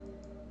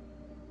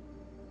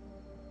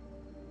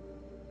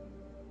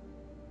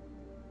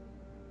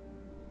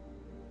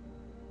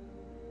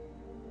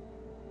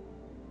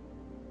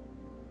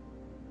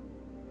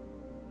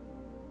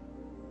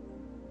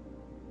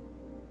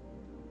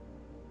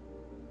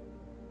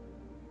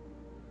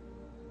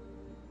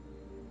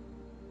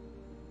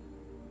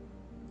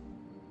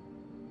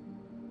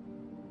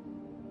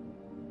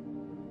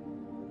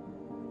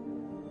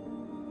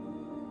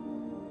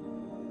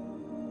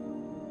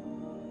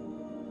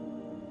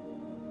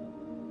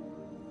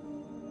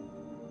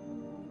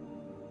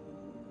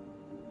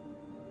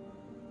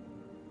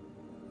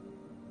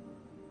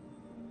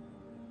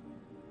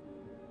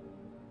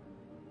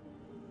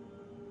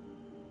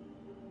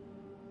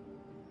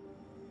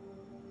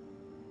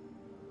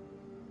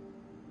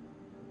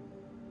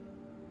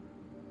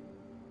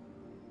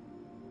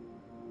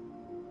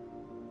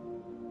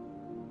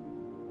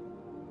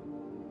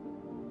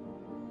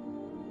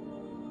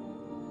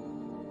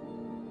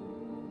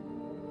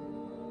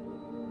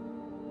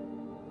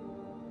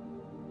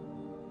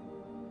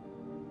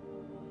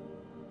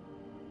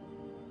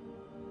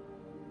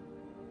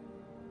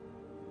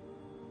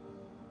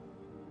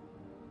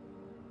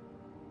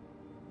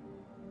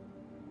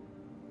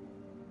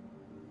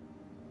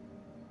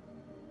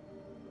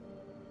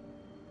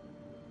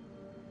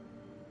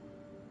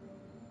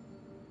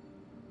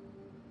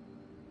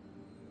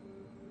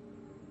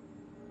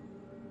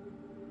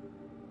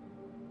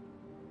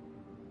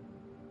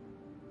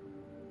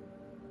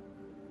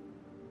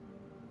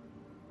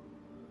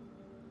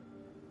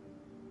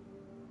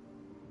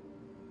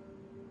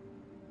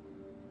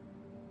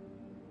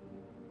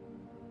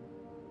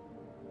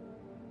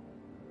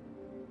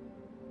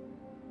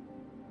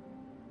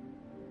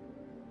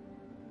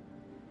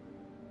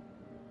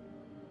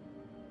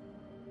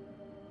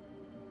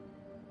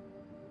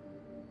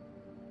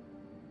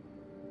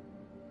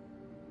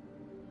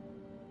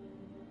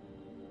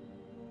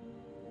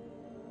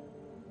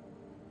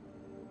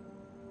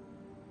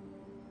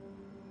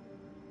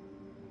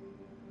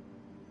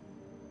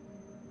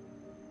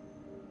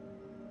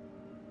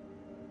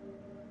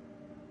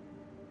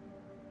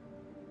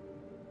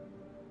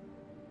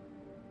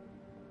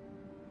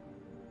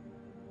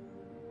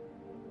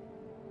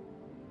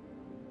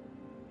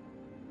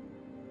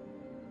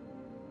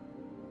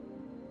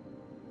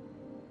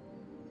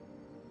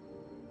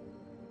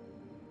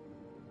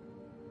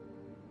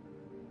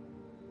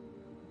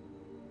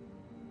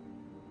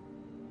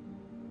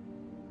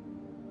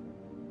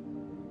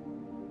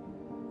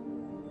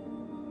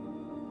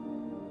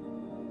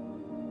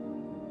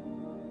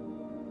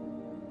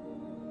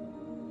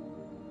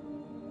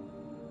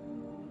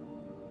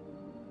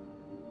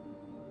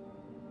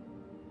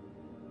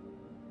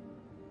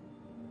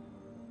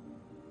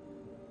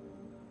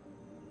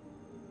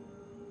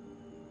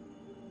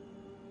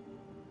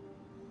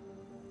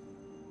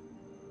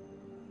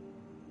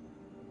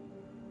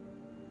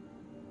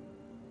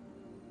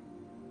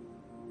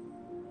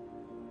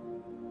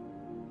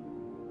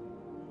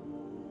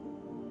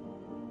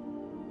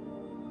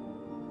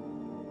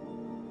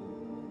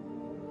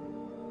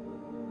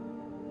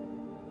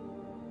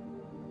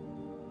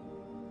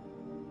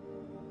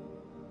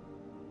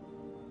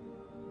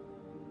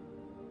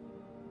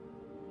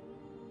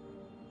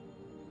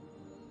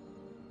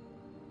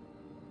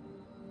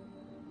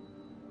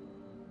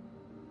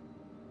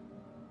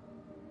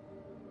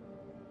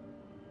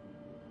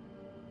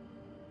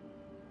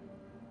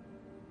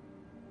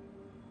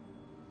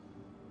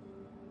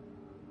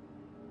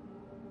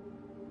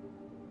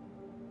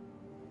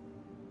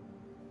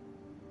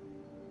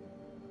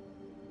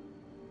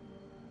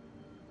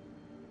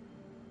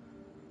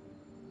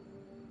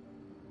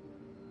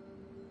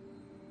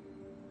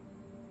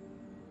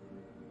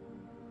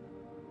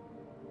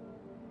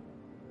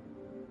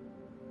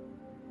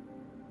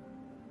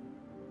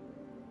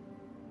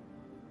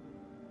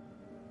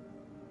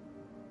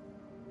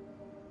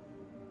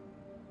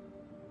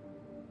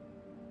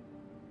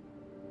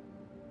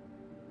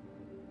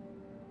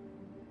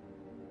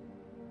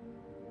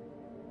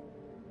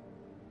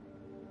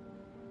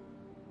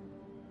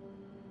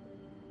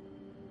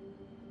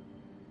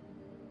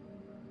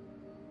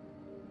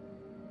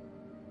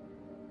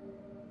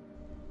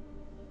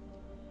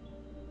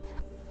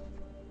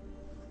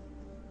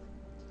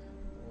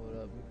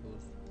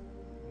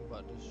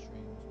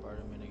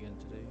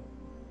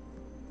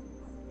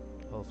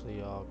Hopefully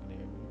y'all can hear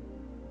me.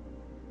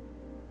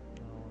 I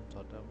don't want to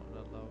talk that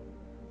loud.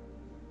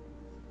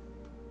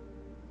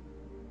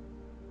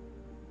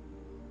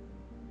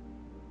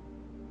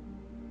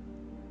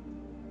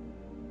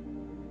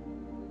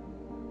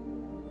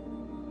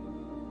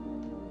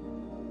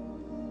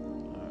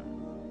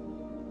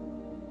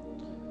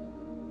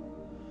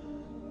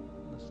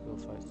 Go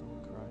fight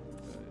some crime,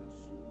 guys.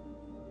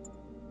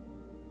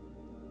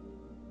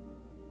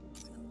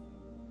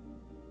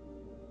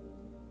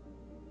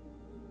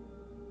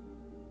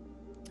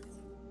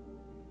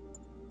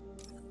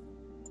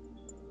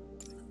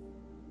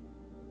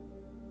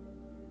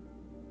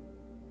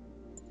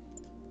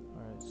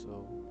 Alright, so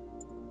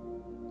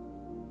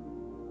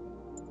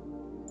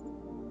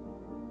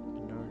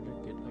in order to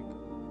get like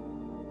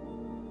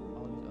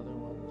all these other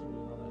ones,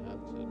 we're gonna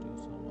have to do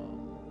some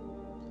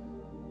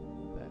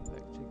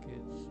backpack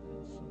tickets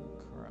and some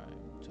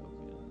crime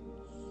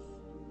tokens.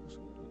 Let's do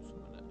some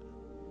of that.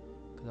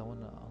 Cause I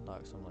wanna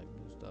unlock some like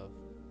new stuff.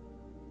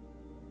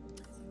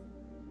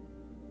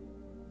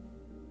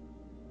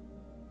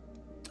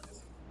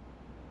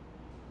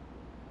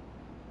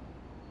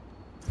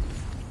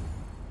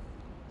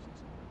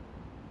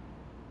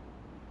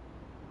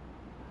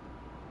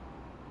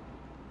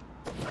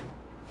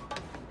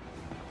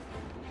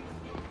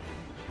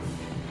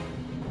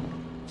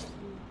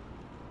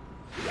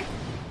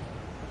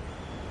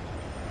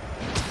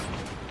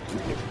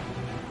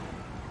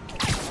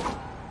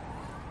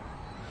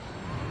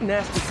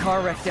 Nasty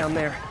car wreck down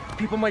there.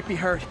 People might be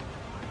hurt.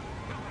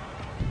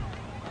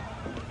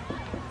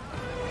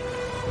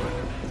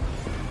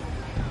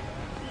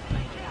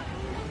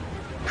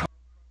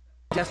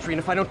 Pedestrian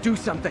if I don't do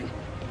something.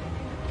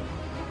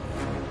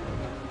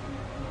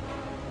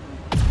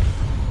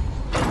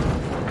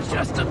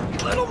 Just a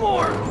little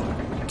more.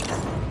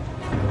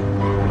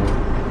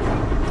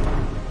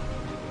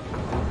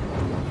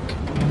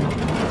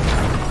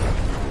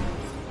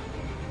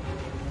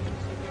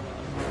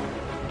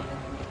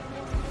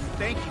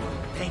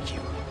 Thank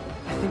you.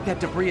 I think that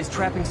debris is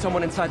trapping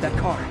someone inside that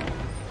car.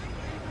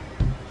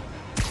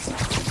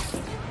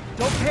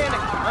 Don't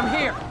panic! I'm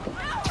here!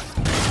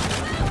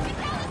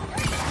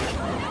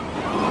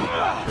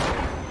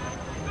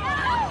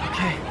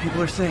 Okay,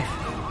 people are safe.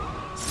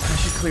 I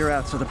should clear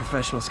out so the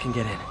professionals can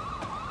get in.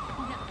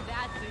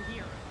 That's a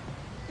hero.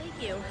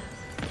 Thank you.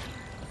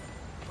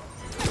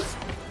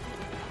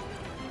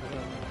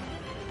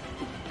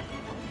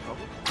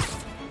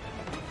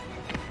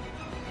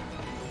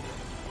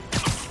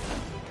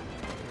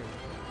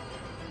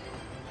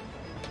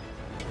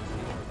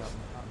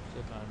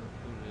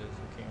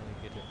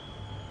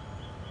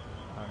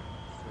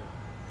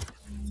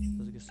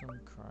 Some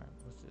crime.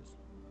 What's this?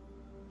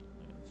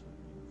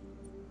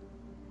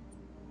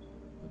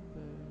 Book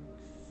bags.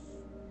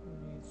 We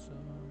need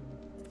some.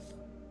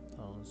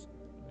 Oh, let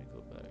me go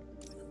back.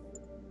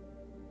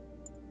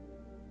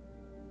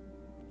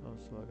 Oh,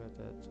 so I got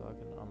that, so I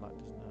can unlock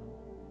this now.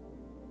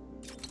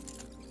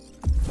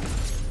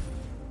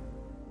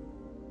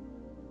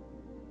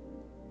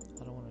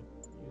 I don't want to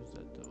use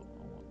that though.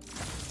 I want.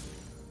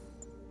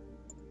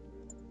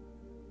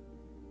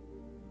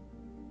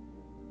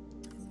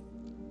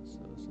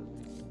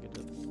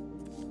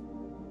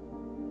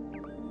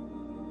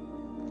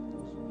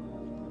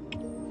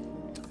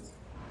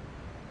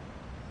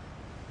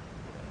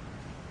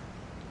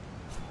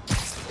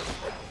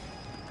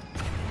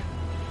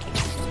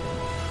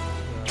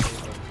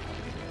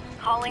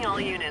 Calling all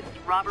units.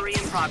 Robbery in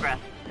progress.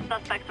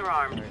 Suspects are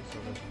armed.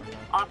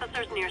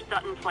 Officers near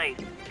Sutton Place.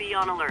 Be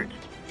on alert.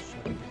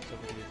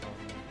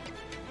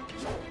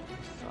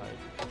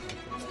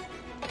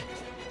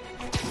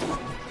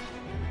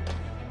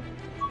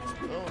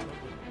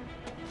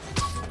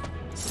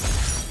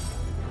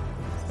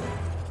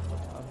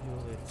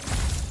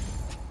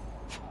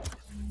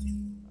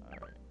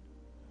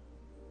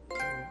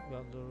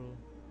 Got a little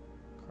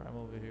crime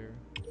over here.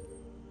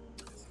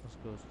 Let's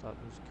go stop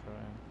this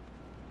crime.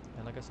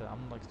 And like I said,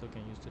 I'm like still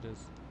getting used to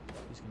these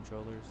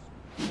controllers.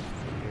 So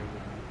bear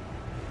with me.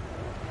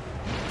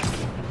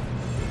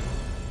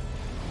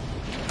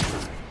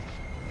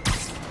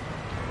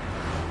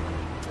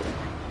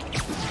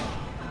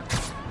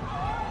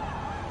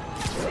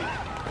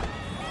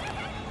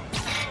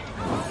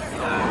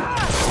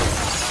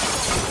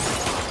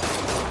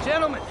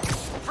 Gentlemen,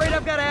 afraid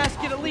I've got to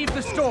ask you to leave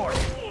the store.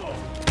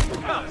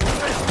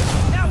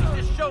 Now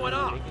he's just showing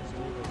off.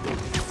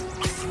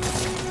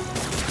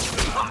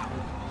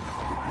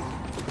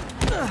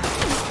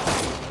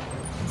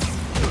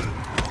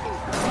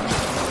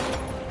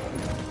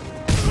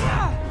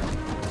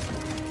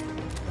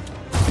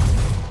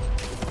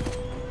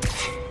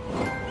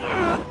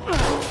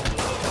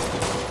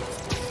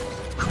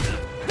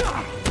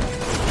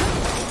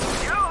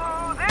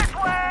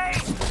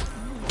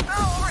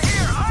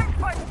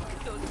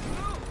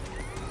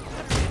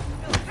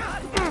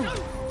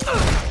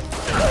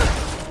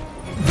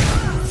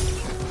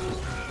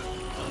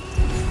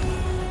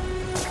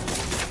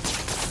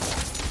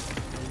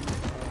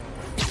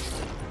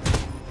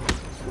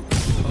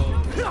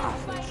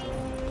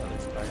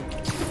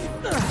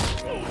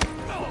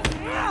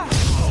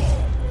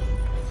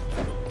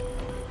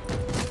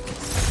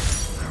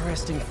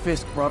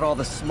 Fisk brought all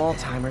the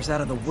small-timers out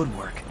of the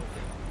woodwork.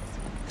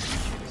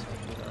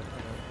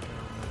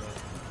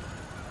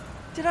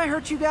 Did I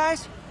hurt you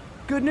guys?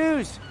 Good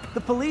news.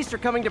 The police are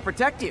coming to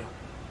protect you.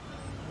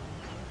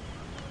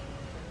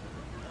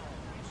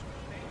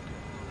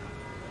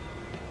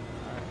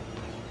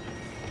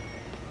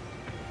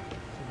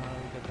 So now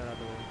we get that out of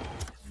the way.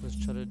 Let's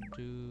try to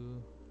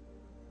do...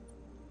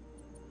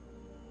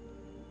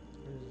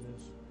 What is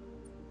this?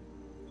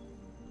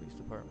 Police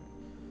department.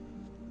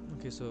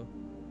 Okay, so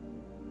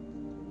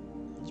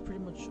that's pretty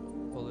much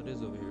all it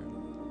is over here.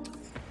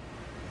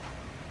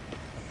 I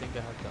think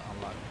I have to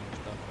unlock more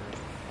stuff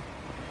first.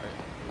 Alright,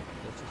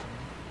 let's do something.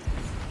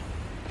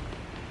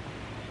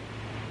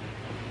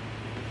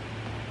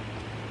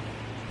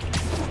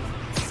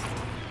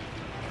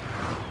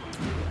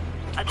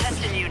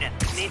 Attention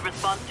units. Need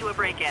response to a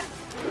break-in.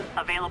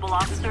 Available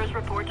officers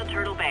report to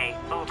Turtle Bay.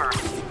 Over.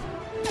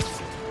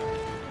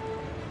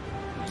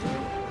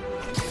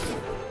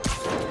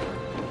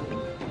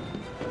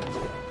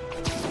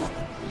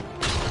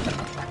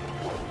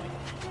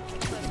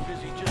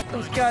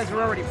 Those guys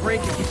are already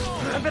breaking.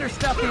 I better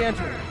stop the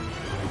entry.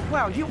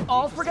 Wow, you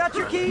all forgot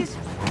your keys?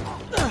 He's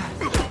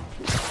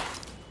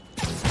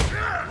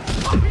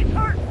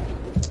hurt!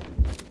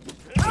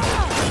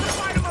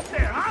 Find him up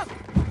there, huh?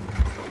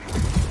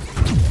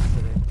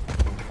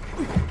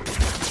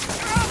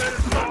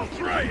 I'll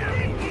try it!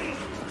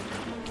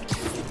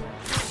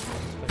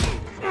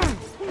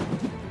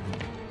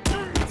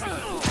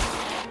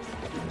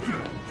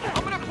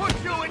 I'm gonna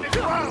put you in the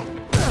ground!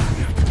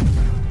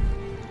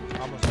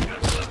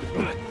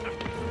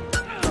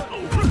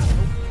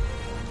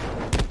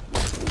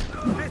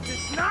 This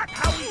is not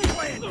how we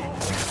planned it!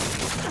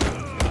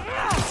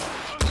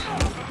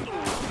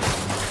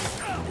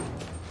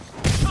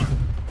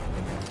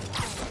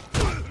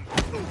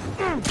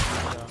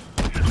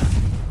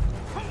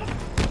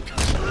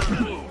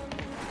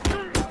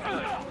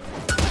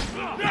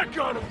 That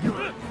got him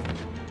good!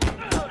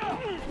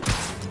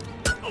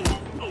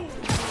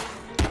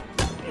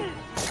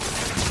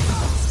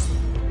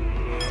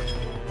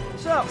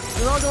 So,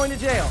 you're all going to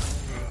jail,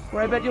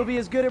 where I bet you'll be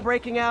as good at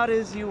breaking out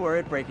as you were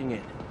at breaking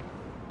in.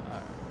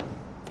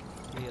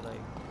 Be like...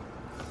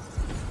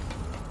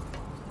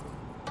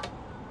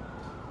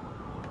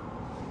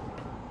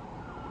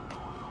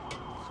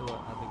 So what,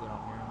 I have to go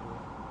down here and do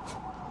it?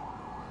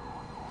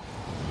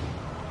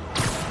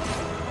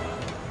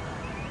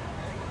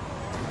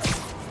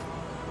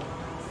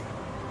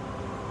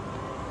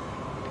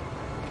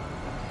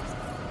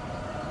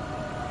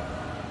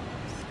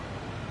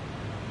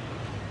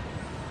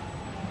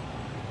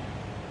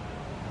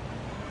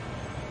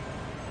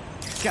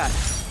 Got it.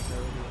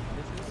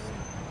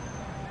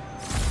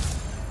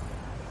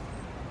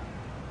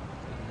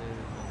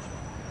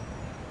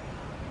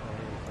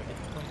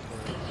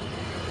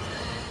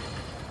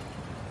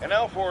 And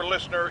now for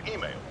listener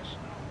emails.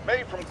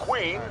 May from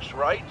Queens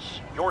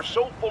writes, "You're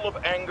so full of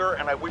anger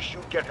and I wish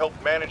you'd get help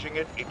managing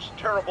it. It's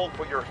terrible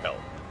for your health."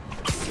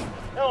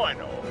 Now I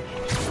know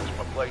it's from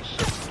a place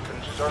of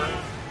concern,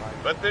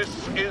 but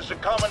this is a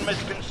common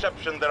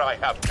misconception that I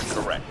have to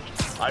correct.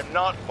 I'm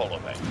not full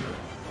of anger.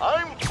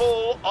 I'm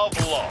full of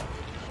love.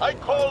 I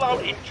call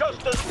out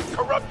injustice,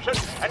 corruption,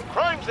 and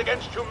crimes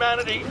against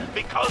humanity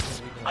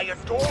because I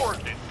adore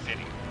this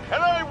city.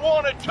 And I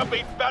want it to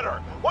be better.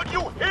 What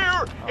you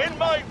hear in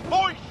my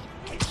voice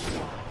is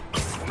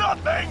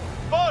nothing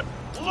but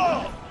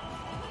love.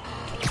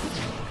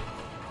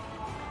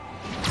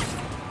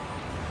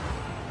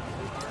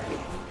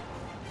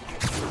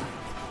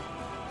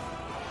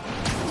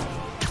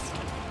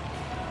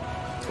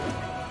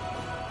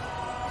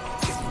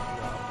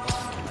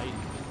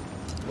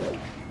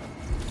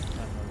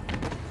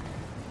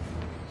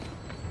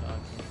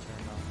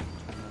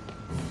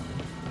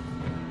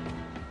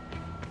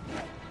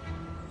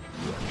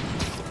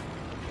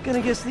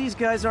 Gonna guess these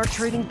guys aren't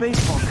trading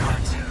baseball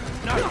cards.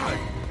 No,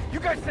 you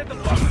guys said the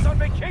boss was on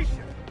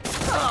vacation.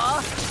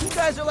 Aw, you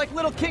guys are like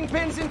little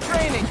kingpins in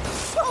training.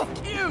 So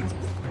cute!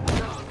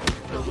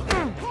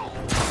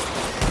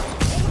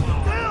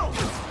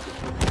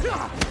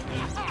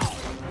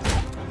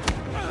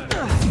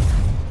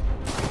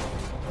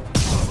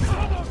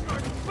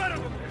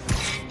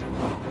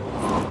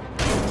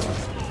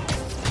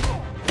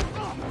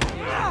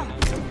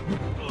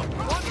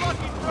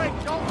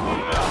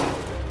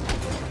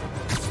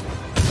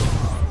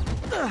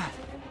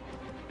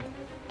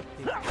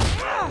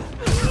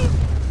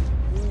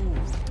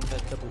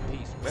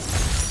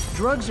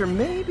 Drugs are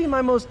maybe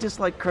my most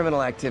disliked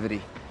criminal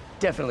activity.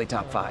 Definitely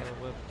top 5.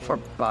 Or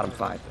bottom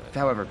 5.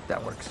 However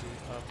that works.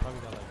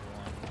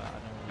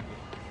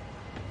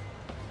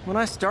 When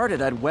I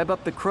started, I'd web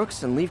up the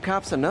crooks and leave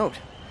cops a note.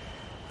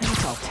 Now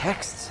it's all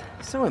texts.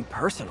 So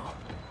impersonal.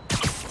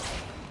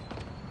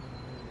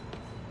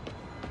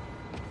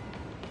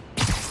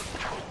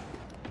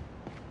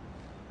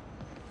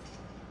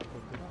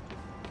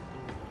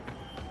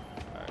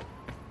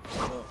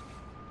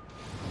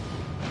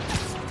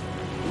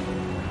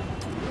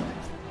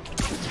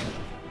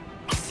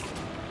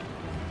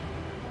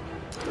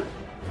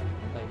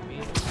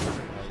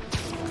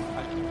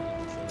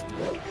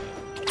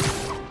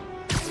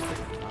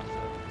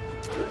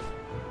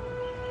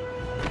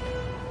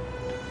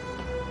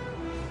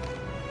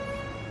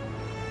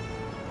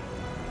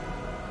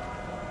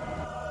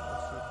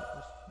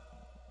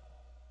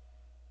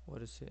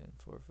 just hitting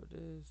 4 for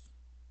this.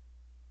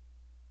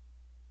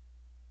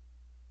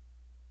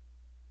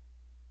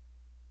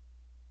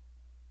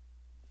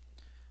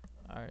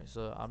 Alright,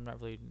 so I'm not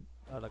really,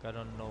 like, I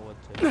don't know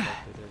what to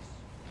expect with this.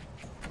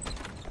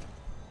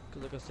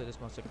 Cause like I said,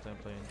 it's my second time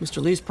playing.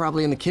 Mr. Lee's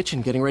probably in the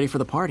kitchen getting ready for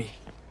the party.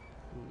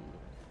 Ooh,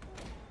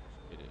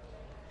 let's get it.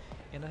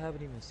 And I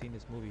haven't even seen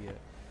this movie yet.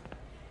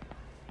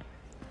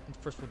 I'm the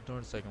first one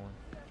during the second one.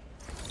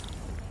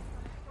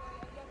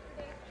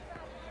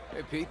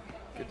 Hey, Pete.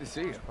 Good to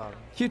see you.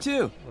 You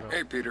too.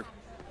 Hey, Peter.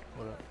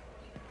 What up?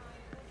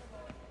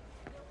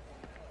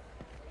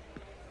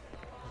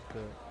 What's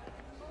good?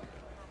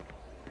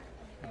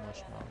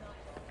 Marshmallow.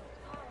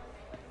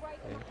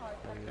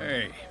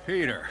 Hey,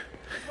 Peter.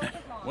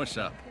 What's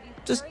up?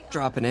 Just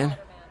dropping in. I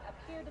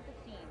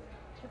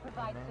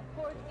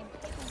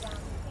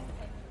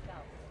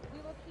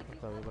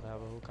thought we were gonna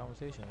have a whole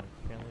conversation.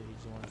 Apparently, he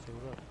just wanted to say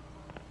what up.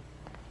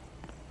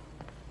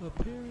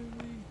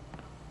 Apparently.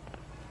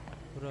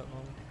 What up,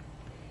 Mom?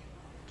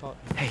 Talk.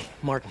 Hey,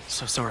 Martin.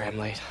 So sorry I'm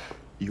late.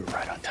 You were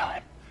right on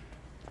time.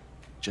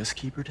 Just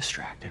keep her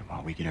distracted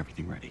while we get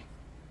everything ready.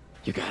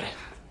 You got it.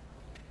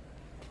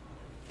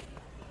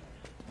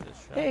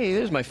 Hey,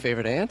 there's my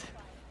favorite aunt.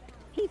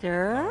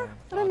 Peter,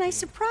 what a nice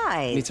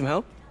surprise. Need some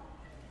help?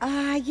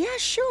 Yeah,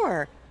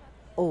 sure.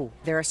 Oh,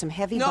 there are some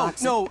heavy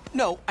boxes.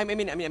 No. I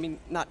mean,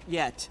 not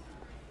yet.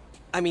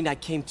 I mean, I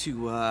came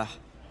to, I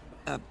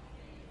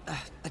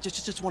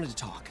just wanted to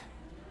talk.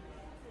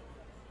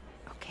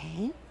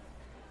 Okay.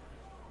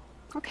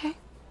 Okay.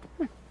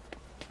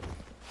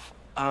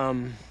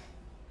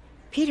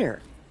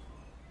 Peter,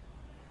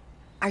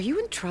 are you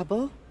in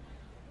trouble?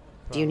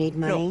 Do you need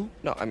money?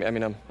 No, I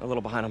mean, I'm a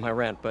little behind on my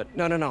rent, but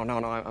no,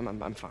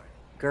 I'm fine.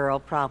 Girl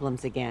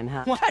problems again,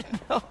 huh? What?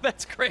 No,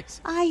 that's crazy.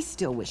 I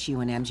still wish you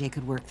and MJ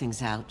could work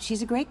things out.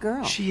 She's a great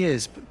girl. She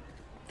is, but...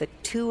 The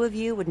two of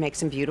you would make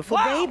some beautiful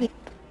Wow! baby.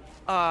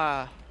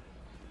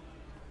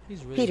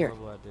 He's really Peter.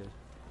 horrible at this.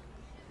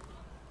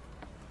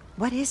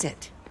 What is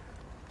it?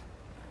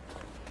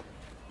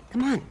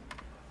 Come on,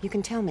 you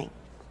can tell me.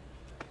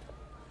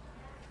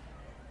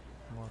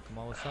 Come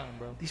on with something,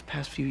 bro. These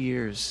past few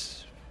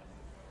years,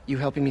 you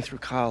helping me through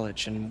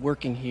college and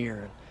working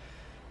here,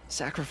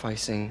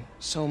 sacrificing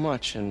so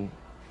much and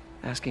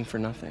asking for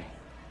nothing.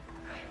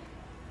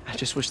 I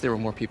just wish there were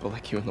more people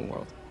like you in the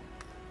world.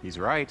 He's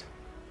right.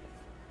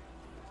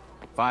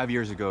 5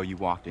 years ago, you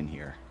walked in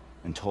here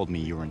and told me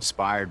you were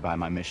inspired by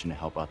my mission to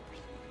help others.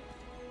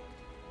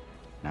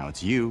 Now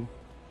it's you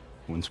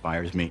who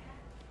inspires me.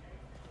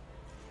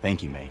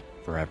 Thank you, May,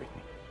 for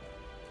everything.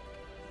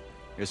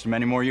 Here's to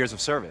many more years of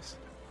service.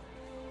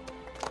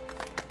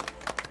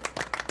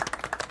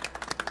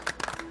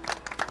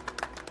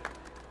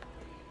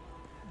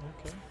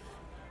 Okay.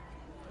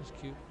 That's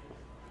cute.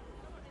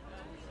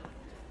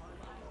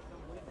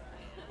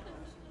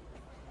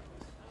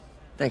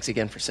 Thanks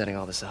again for setting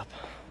all this up.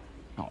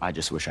 Oh, I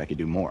just wish I could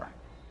do more.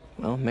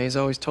 Well, May's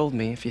always told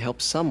me if you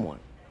help someone,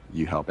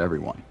 You help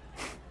everyone.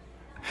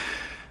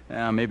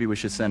 Maybe we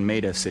should send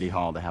May to City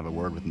Hall to have a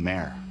word with the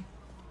mayor.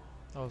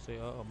 Oh, say,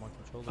 my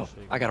controller's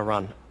shaking. I gotta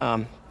run.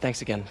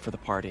 Thanks again for the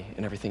party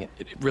and everything.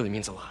 It really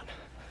means a lot.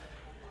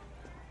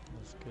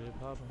 Let's get it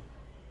poppin'.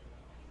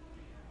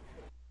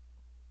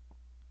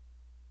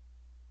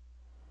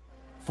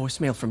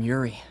 Voicemail from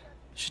Yuri.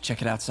 Should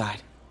check it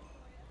outside.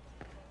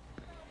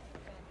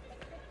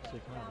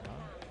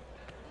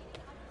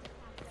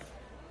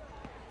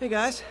 Hey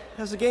guys,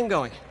 how's the game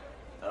going?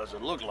 How's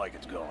it look like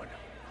it's going?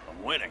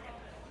 I'm winning.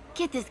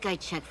 Get this guy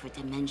checked for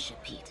dementia,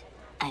 Pete.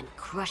 I'm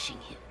crushing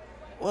him.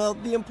 Well,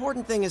 the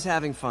important thing is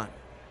having fun.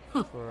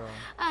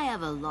 I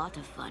have a lot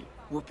of fun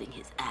whooping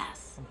his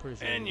ass. I'm pretty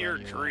sure In your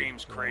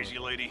dreams, crazy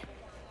lady.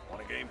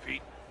 Want a game,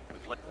 Pete?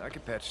 I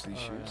could patch these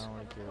shoes.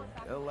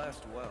 They'll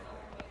last well.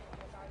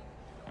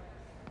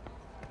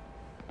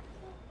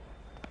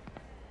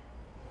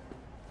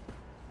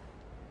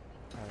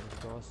 Alright,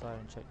 let's go outside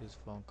and check this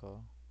phone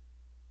call.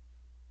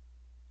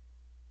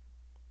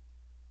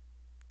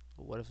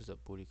 But what if it's a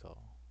booty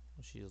call?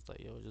 She's like,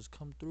 yo, just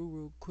come through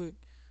real quick.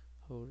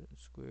 Hold it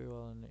square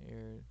while in the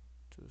air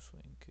to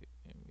swing kick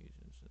and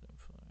regions and then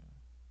fire.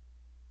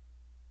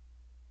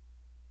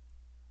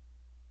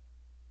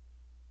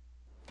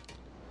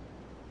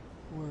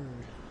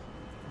 Word.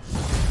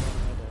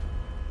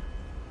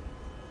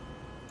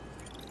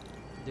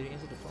 Did he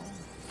answer the phone?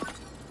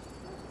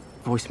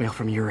 Voicemail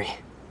from Yuri.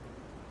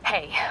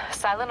 Hey,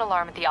 silent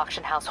alarm at the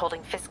auction house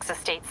holding Fisk's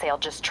estate sale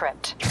just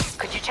tripped.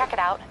 Could you check it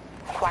out?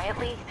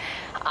 Quietly?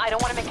 I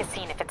don't want to make a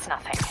scene if it's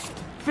nothing.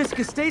 Fisk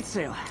estate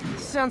sale.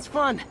 Sounds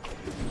fun.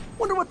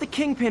 Wonder what the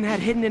Kingpin had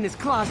hidden in his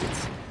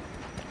closets.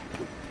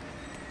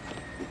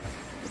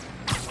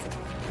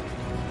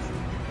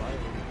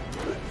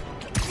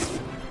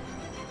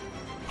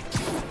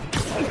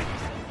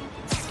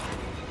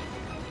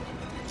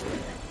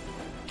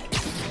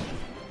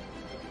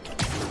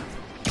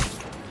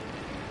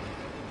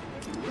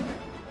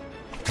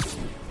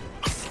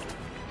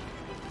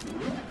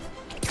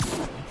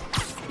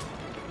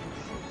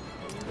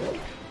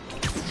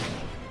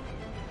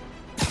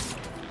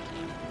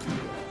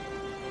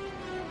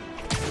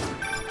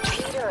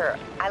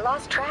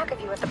 lost track of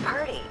you at the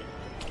party.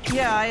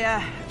 Yeah, I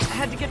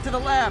had to get to the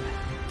lab.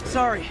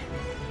 Sorry.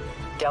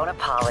 Don't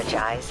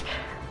apologize.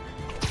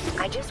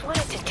 I just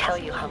wanted to tell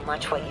you how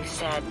much what you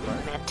said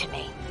meant to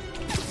me.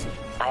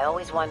 I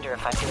always wonder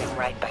if I'm doing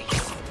right by you.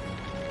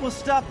 Well,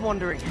 stop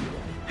wondering.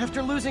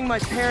 After losing my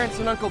parents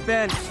and Uncle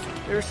Ben,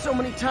 there are so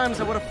many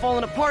times I would have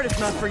fallen apart if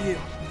not for you.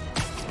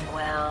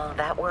 Well,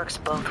 that works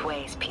both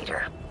ways,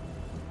 Peter.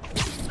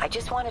 I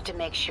just wanted to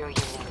make sure you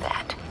knew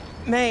that.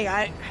 May,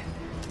 I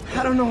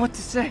don't know what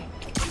to say.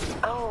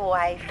 Oh,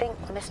 I think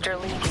Mr.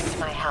 Lee needs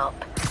my help.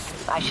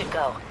 I should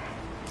go.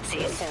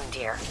 See you soon,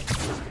 dear.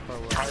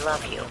 I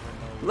love you.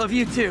 Love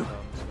you too.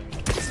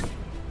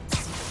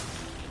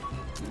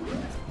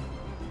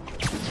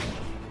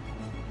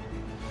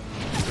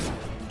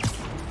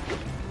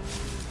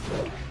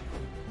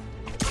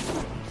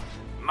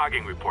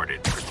 Mugging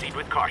reported. Proceed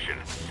with caution.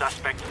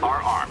 Suspects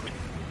are armed.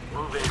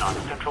 Move in on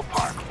Central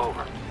Park.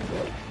 Over.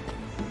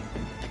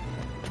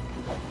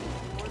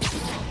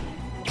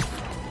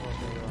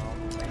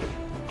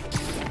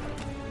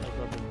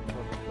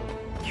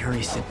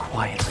 Yuri said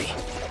quietly.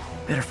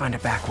 Better find a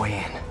back way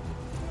in.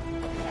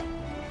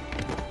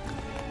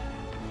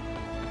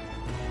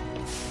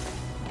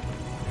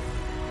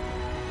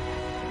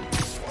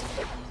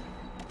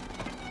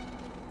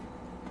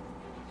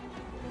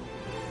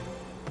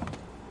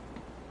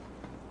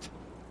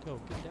 Yo,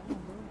 get down, bro.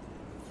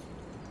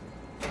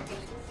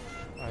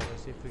 Alright,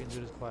 let's see if we can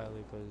do this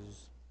quietly,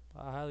 because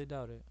I highly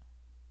doubt it.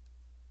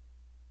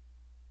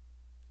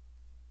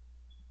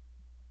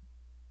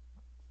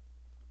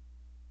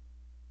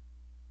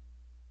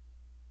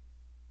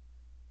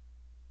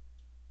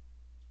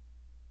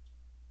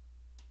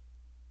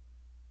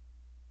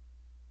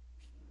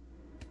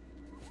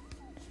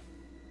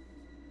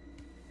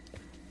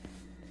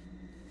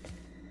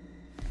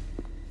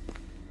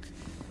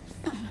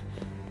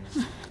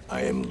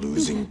 I am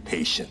losing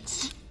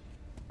patience.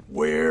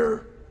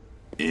 Where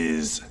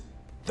is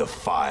the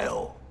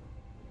file?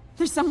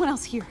 There's someone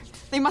else here.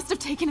 They must have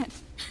taken it.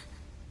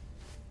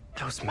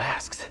 Those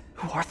masks.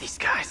 Who are these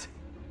guys?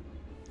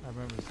 I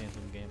remember seeing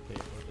some gameplay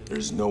about this.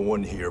 There's no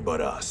one here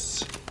but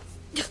us.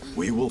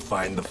 We will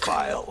find the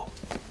file,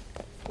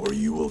 or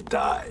you will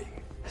die.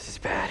 This is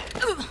bad.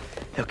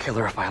 They'll kill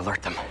her if I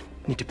alert them.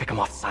 Need to pick them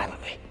off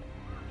silently.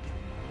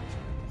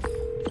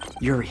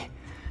 Yuri,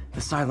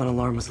 the silent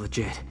alarm was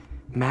legit.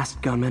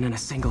 Masked gunmen and a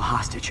single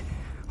hostage.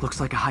 Looks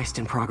like a heist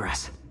in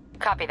progress.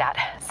 Copy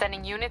that.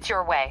 Sending units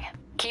your way.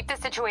 Keep the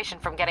situation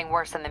from getting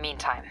worse in the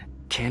meantime.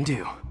 Can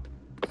do.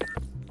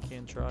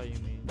 Can't try, you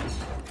mean?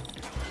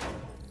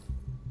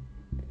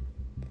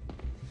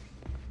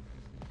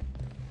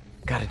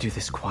 Gotta do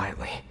this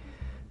quietly.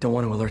 Don't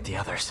want to alert the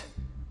others.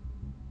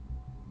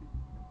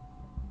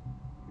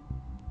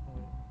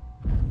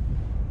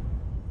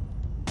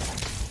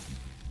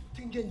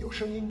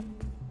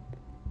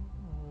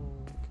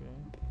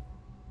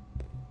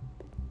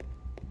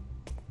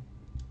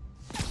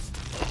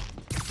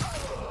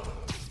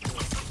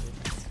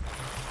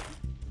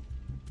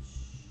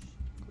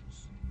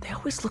 They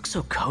always look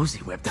so cozy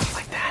whipped up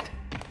like that.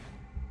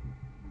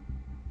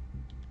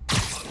 I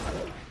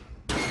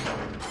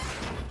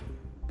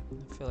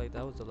feel like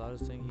that was the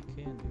loudest thing he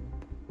can do.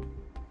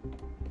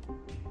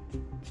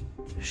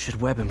 Should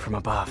web him from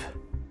above.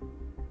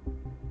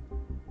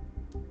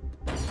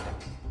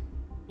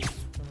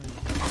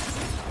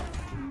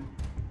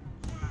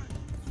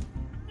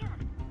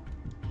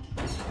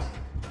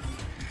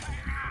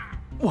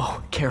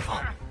 Whoa, careful.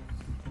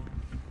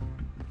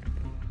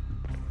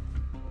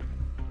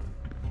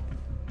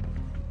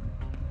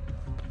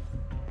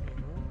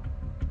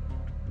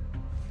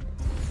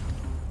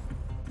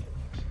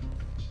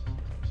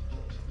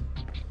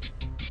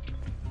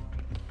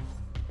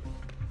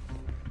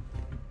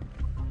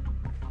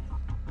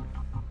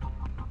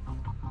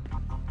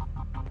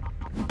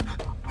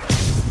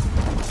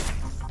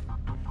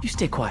 You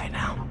stay quiet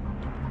now.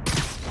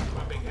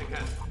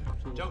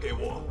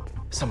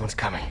 Someone's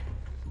coming.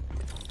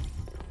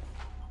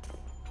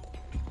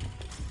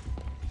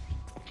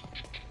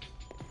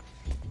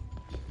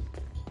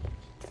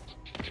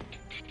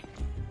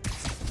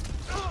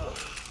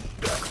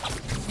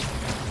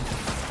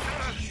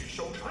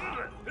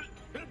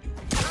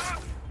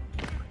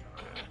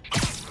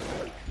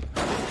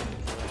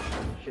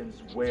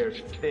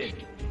 Wears thin.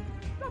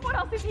 Someone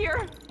else is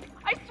here.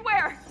 I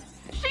swear.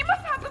 She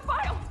must have the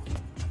file.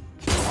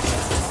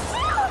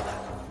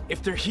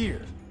 If they're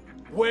here,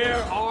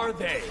 where are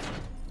they?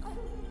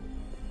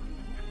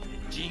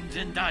 金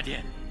针大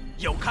殿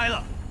有开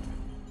了。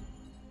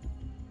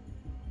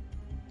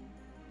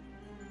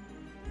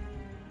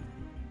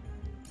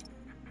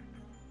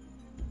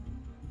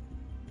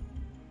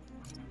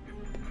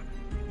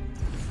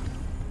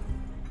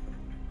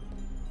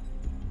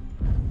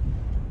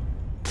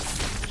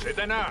谁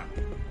在那儿？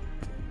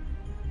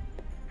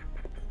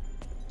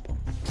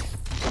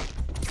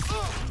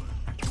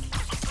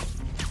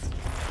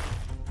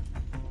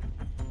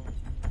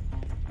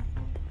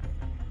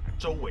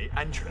周围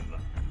安全了。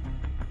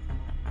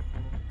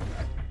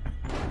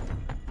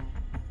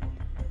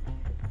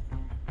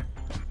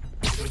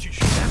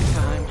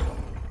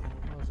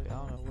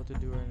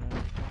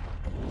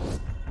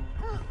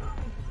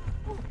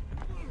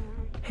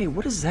Hey,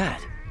 what is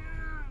that?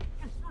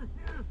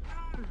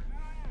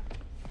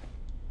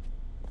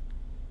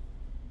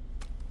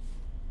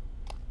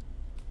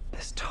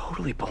 This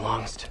totally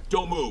belongs to...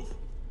 Don't move!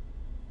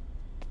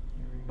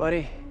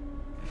 Buddy,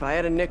 if I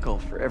had a nickel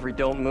for every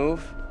don't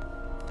move...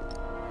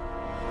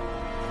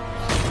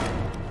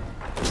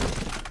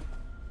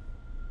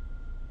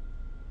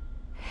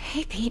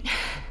 Hey, Pete.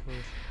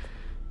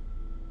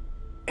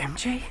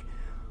 MJ?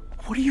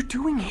 What are you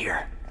doing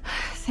here?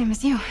 Same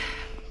as you.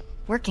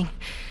 Working.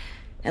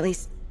 At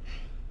least,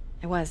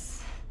 I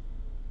was.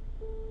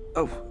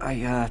 Oh,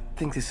 I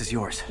think this is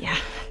yours. Yeah,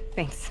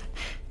 thanks.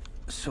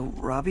 So,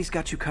 Robbie's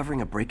got you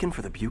covering a break-in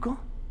for the Bugle?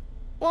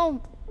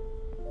 Well,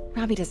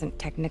 Robbie doesn't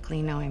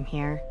technically know I'm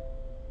here.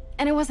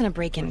 And it wasn't a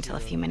break-in until a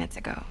few minutes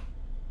ago.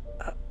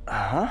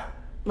 Uh-huh?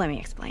 Let me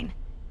explain.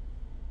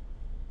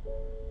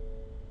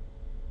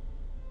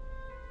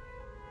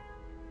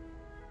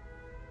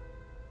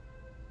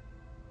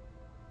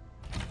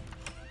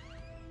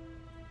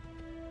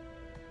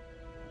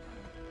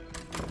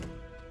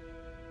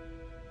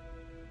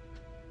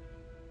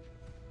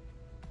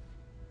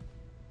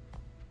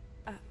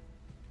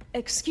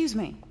 Excuse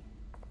me.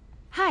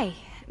 Hi,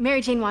 Mary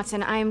Jane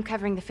Watson. I'm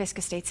covering the Fisk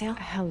estate sale.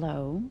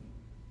 Hello.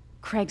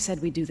 Craig said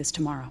we'd do this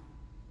tomorrow.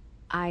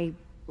 I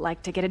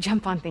like to get a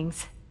jump on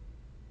things.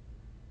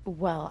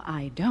 Well,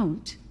 I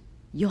don't.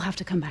 You'll have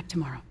to come back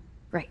tomorrow.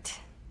 Right.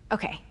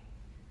 Okay.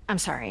 I'm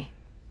sorry.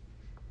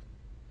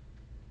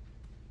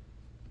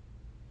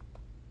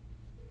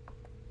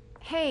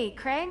 Hey,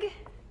 Craig?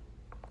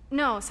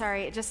 No,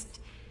 sorry. It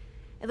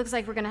looks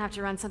like we're gonna have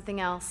to run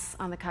something else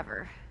on the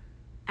cover.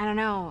 I don't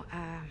know,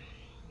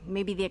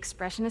 maybe the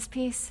expressionist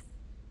piece?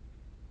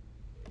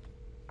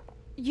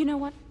 You know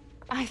what?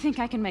 I think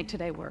I can make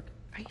today work.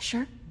 Are you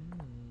sure?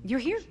 You're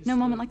here. No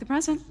moment like the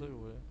present.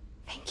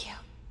 Thank you.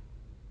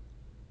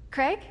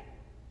 Craig?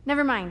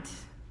 Never mind.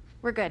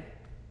 We're good.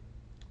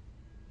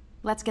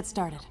 Let's get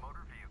started.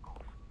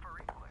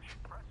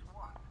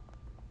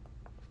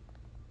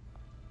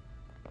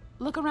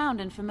 Look around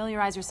and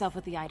familiarize yourself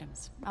with the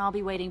items. I'll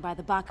be waiting by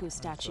the Baku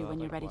statue when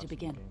you're ready to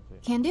begin.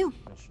 Can do.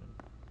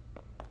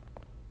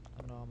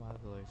 I know I'm gonna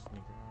have to like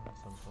sneak around at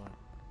some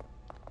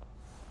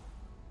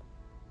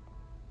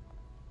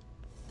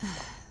point.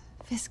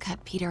 Fisk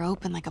cut Peter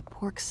open like a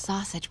pork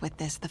sausage with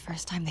this the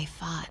first time they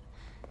fought.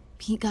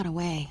 Pete got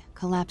away,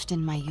 collapsed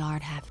in my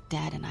yard half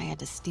dead, and I had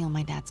to steal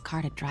my dad's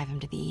car to drive him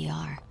to the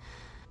ER.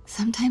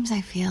 Sometimes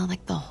I feel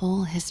like the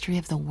whole history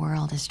of the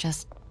world is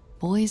just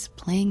boys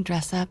playing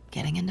dress up,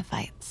 getting into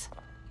fights.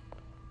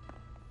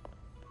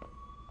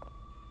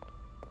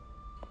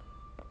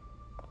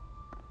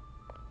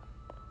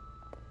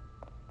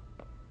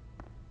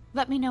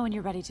 Let me know when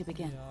you're ready to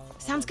begin.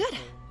 Sounds good.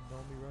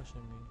 Don't be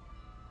rushing me.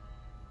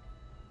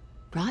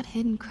 Brought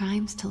hidden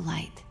crimes to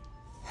light.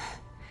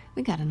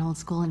 We got an old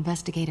school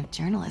investigative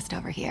journalist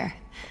over here.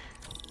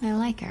 I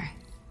like her.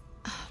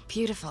 Oh,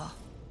 beautiful.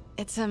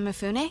 It's a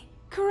Mifune?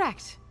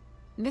 Correct.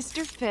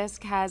 Mr.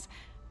 Fisk has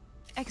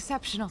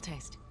exceptional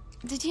taste.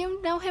 Did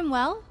you know him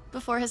well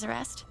before his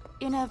arrest?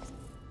 In a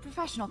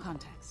professional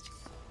context.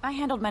 I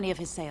handled many of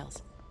his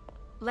sales.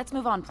 Let's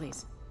move on,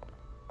 please.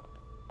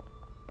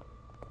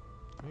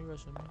 Are you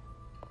rushing me?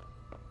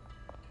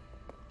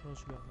 What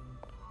else you got for me?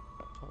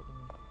 Talk to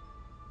me.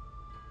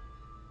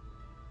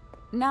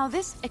 Now,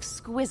 this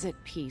exquisite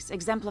piece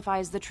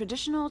exemplifies the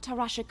traditional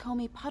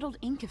Tarashikomi puddled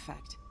ink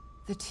effect.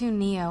 The two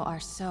Neo are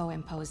so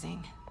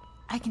imposing.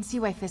 I can see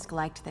why Fisk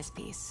liked this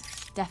piece.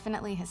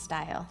 Definitely his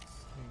style.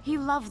 He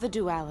loved the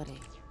duality.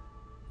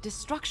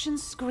 Destruction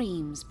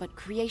screams, but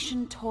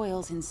creation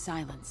toils in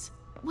silence.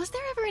 Was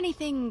there ever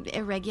anything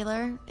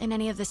irregular in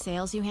any of the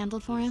sales you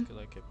handled for him?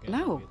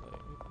 No.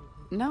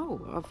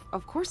 No,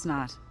 of course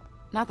not.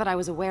 Not that I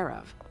was aware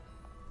of.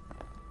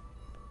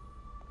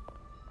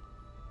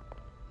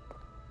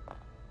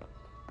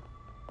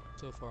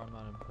 So far, I'm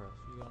not impressed.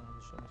 You gonna have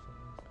to show me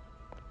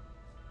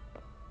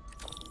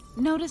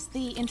something? Notice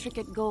the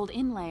intricate gold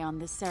inlay on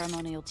this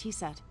ceremonial tea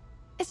set.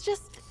 It's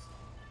just...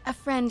 a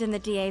friend in the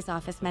DA's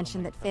office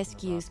mentioned that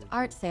Fisk used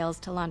art sales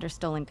to launder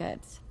stolen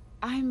goods.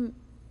 I'm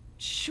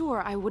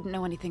sure I wouldn't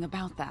know anything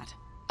about that.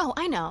 Oh,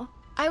 I know.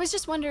 I was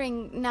just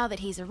wondering, now that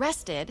he's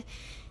arrested,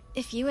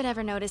 if you had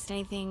ever noticed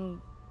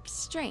anything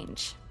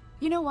strange.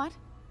 You know what?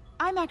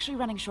 I'm actually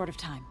running short of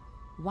time.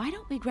 Why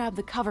don't we grab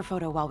the cover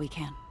photo while we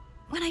can?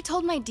 When I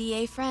told my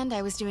DA friend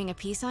I was doing a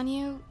piece on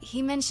you,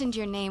 he mentioned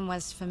your name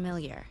was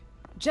familiar.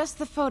 Just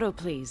the photo,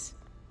 please.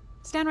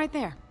 Stand right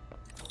there.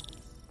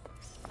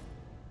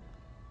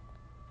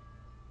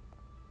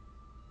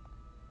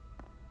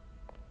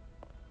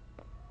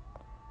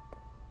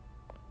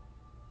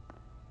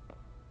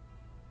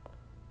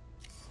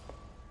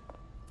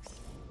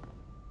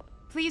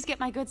 Please get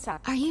my good side.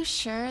 Are you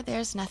sure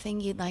there's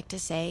nothing you'd like to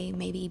say,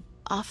 maybe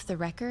off the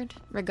record,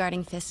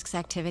 regarding Fisk's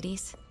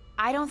activities?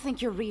 I don't think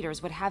your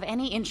readers would have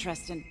any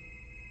interest in...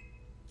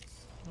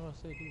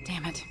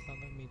 Damn it.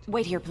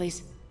 Wait here,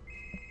 please.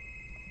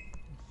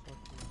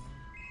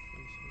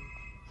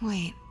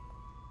 Wait,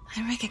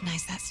 I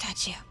recognize that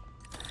statue.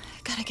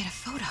 Gotta get a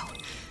photo.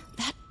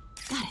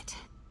 Got it.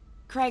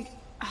 Craig,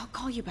 I'll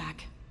call you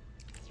back.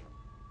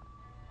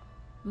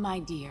 My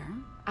dear,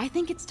 I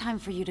think it's time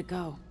for you to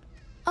go.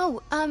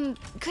 Oh,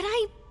 could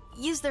I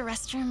use the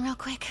restroom real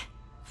quick?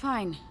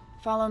 Fine.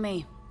 Follow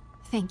me.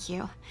 Thank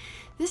you.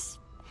 This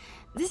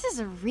is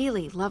a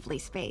really lovely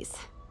space.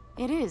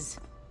 It is.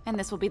 And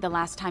this will be the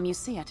last time you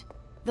see it.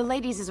 The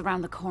ladies is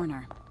around the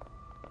corner.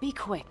 Be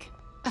quick.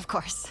 Of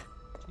course.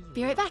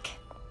 Be right back.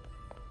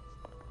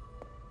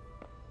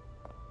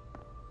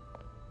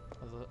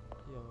 I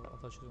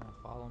thought she was gonna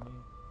follow me.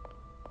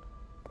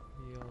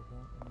 Yo,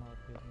 I'm not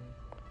kidding me.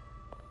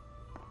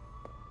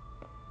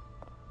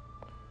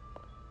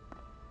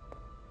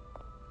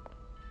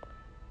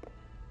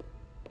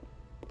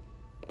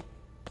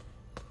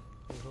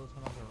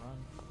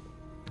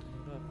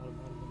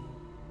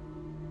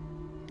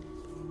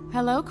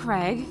 Hello,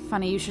 Craig.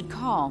 Funny you should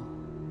call.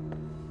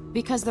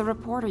 Because the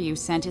reporter you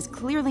sent is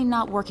clearly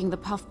not working the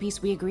puff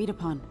piece we agreed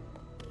upon.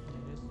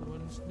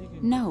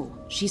 No,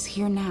 she's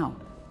here now.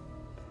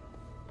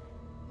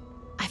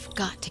 I've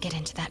got to get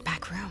into that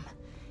back room.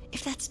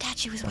 If that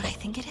statue is what I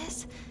think it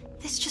is,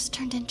 this just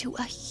turned into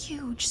a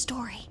huge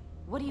story.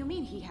 What do you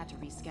mean he had to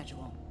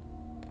reschedule?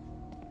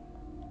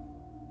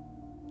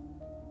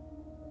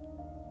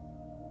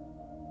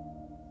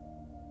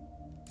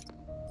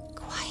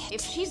 Quiet.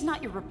 If she's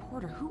not your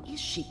reporter, who is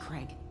she,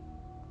 Craig?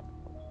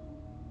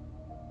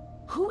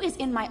 Who is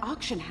in my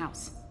auction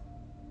house?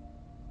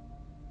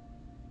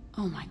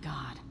 Oh my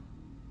God.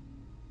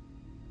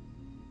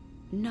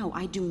 No,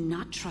 I do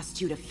not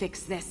trust you to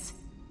fix this.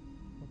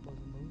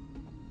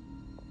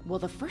 Well,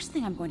 the first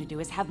thing I'm going to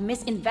do is have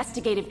Miss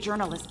Investigative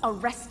Journalist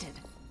arrested.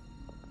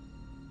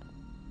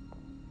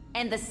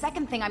 And the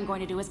second thing I'm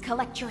going to do is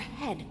collect your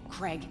head,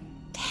 Craig.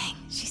 Dang,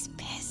 she's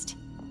pissed.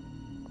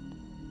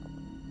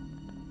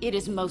 It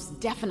is most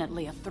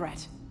definitely a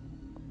threat.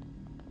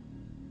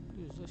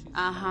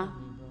 Uh-huh.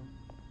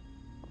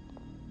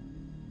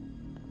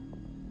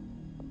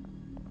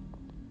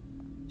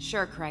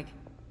 Sure, Craig.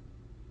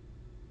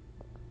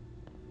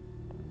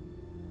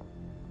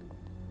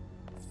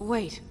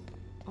 Wait,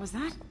 was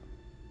that?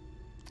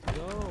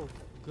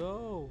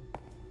 Go.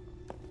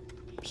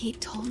 Pete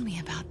told me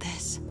about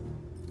this.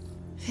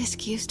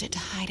 Fisk used it to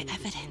hide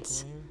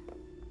evidence.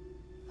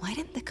 Why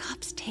didn't the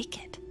cops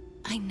take it?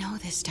 I know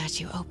this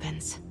statue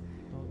opens.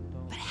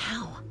 But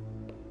how?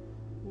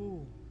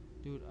 Ooh.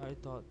 Dude, I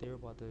thought they were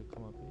about to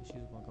come up in. She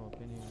was gonna come up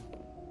in here.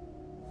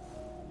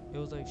 It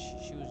was like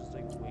she was just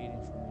like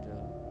waiting for me to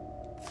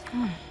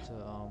turn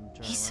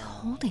He's around.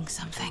 holding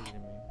something.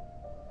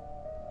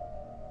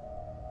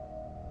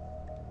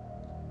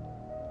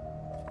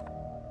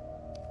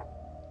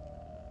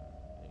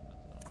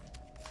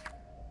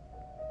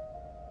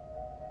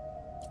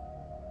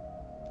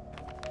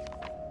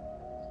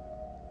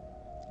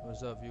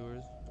 What's up,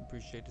 viewers?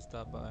 Appreciate the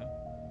stop by.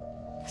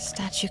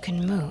 Statue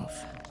can move.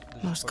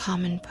 Most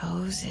common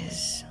pose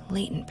is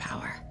latent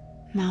power.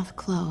 Mouth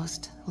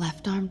closed,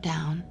 left arm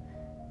down,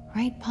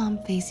 right palm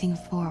facing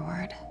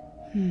forward.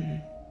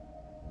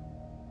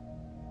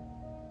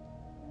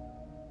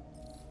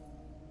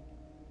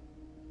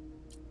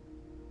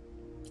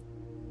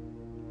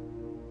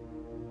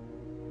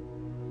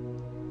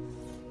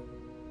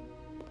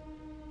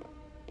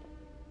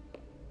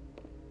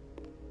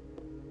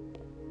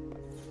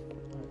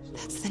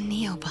 That's the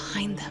Neo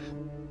behind them.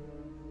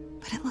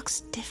 But it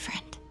looks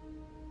different.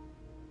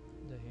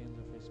 The hands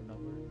are facing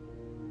upward.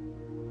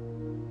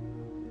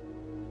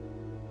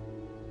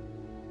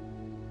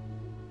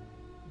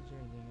 Is there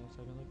anything else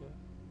I can look at?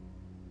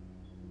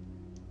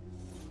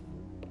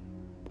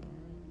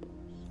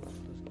 Alright,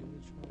 so let's give it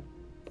a try.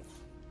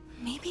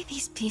 Maybe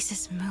these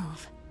pieces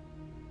move.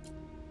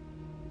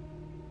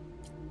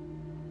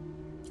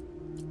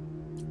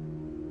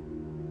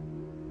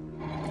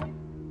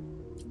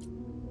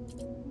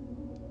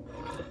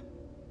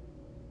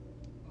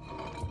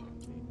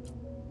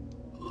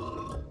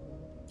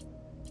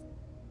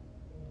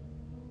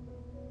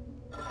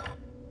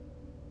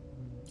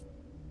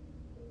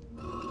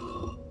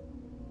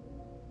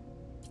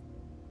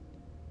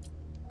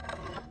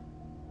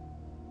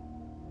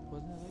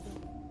 Wasn't it like that?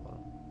 Hold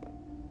on.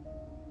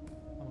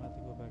 I'm gonna have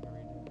to go back and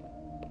read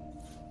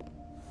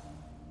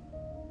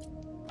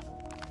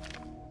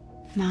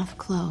it. Mouth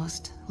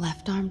closed,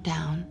 left arm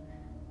down,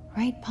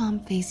 right palm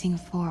facing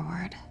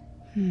forward.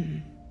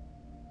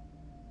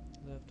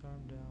 Left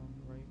arm down,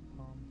 right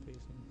palm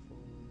facing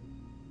forward.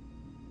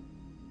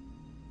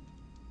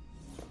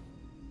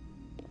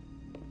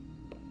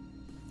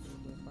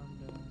 Left arm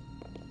down.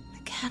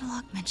 The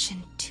catalog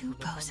mentioned two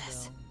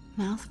poses.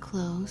 Mouth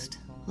closed,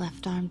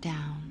 left arm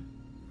down,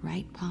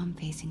 right palm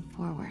facing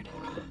forward.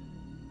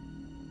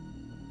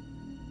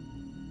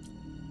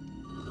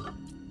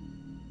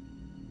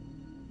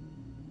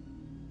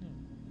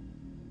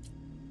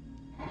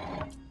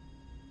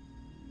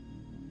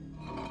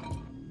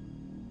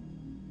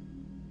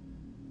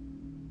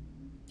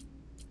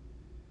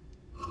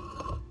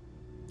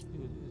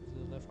 Dude, it's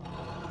the left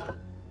arm.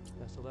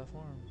 That's the left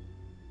arm.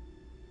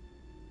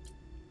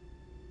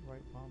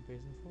 Right palm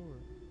facing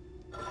forward.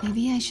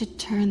 Maybe I should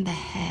turn the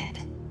head.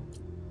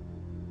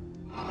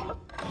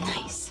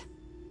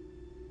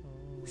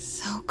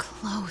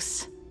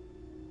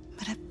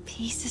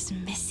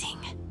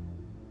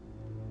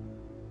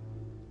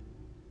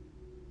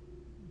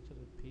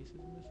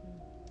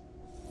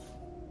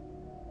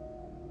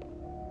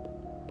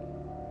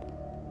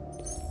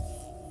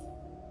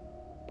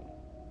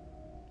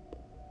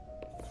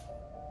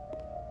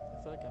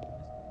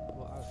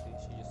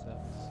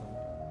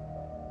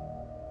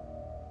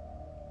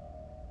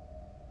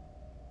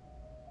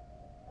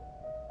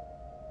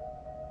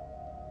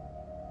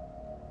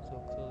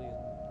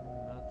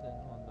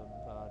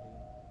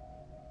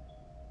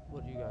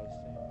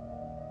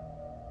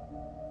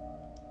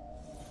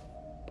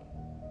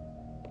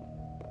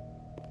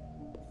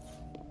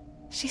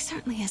 She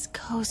certainly is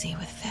cozy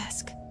with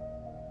Fisk.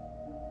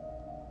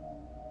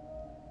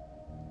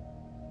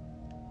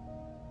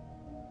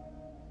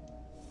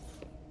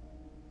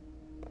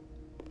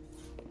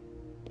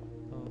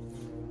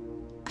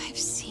 I've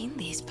seen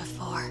these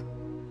before.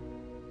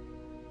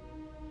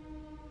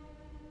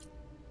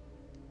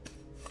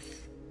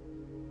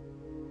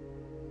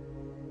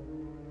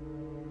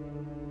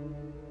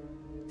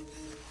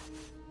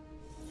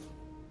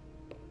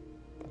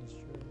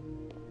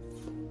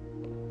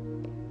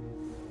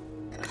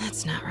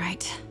 That's not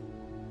right.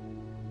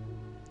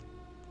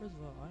 First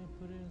of all, I ain't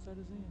put it inside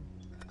the scene.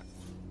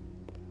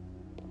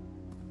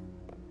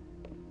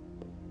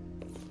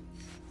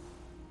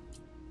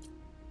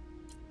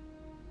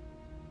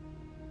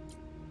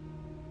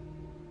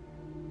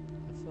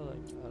 I feel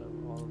like out of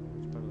all of them,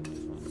 it's probably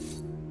this one.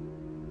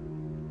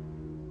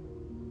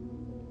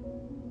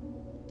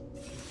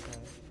 Okay.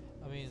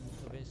 I mean,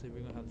 eventually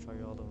we're gonna have to try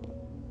all of them.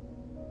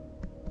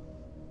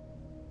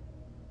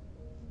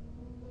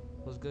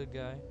 What's good,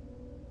 guy?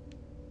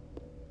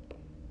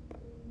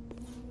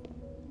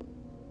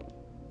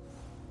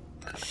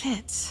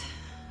 Fits,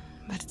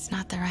 but it's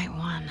not the right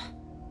one.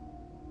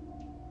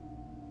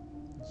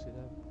 See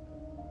that?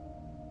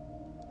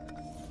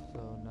 So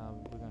now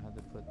we're gonna have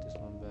to put this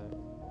one back.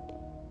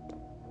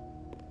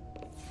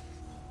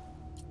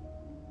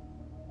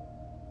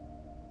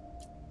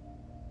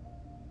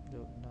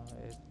 No,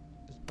 it's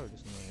probably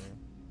this one right here.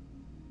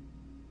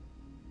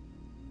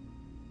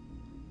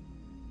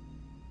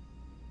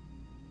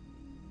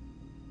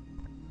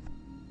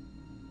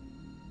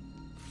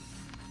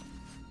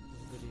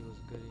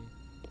 What's goody?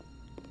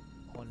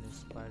 On this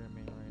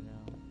Spider-Man right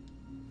now.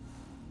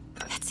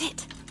 That's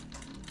it.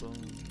 Boom.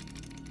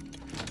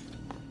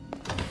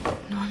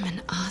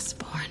 Norman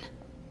Osborn.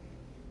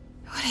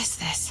 What is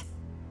this?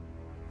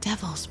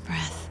 Devil's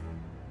breath.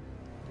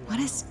 What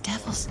is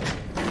devil's...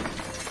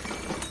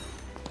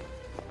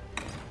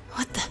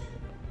 What the...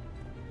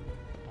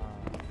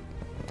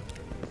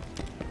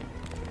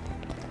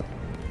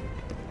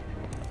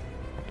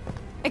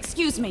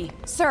 Excuse me,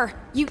 sir.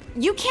 You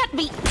can't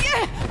be...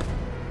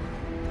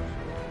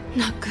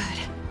 Not good.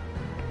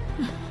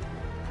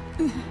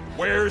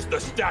 Where's the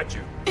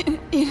statue?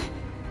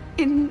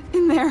 In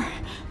there.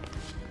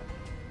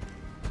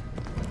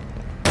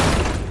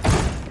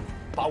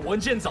 把文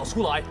件找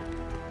出来。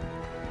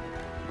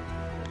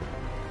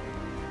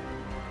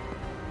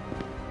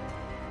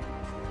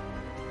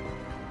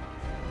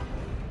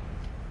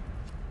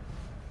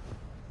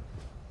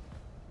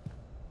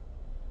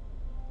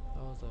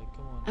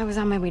I was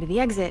on my way to the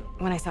exit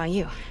when I saw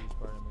you.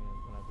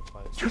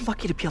 You're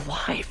lucky to be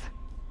alive.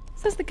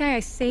 Says the guy I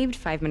saved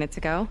 5 minutes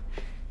ago.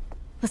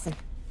 Listen,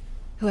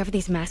 whoever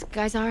these masked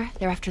guys are,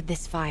 they're after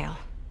this file.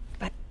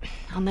 But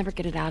I'll never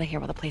get it out of here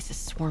while the place is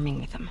swarming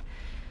with them.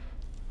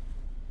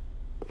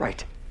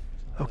 Right.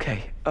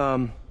 Okay,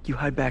 you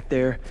hide back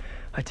there.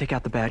 I take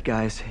out the bad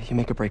guys. You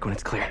make a break when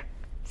it's clear.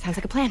 Sounds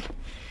like a plan.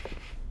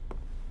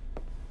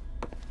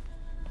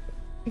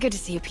 Good to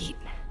see you, Pete.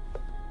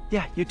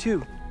 Yeah, you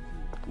too.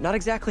 Not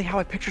exactly how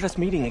I pictured us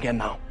meeting again,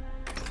 though.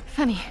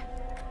 Funny.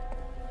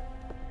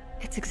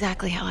 It's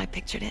exactly how I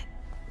pictured it.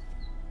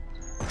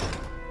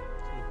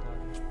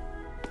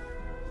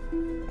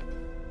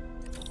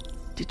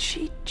 Did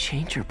she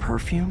change her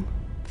perfume?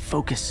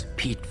 Focus,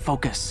 Pete,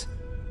 focus.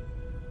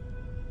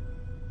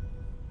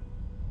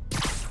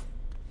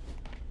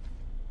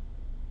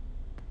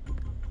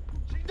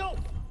 No!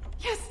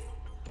 Yes!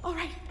 All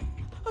right.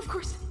 Of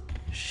course.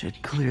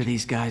 Should clear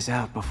these guys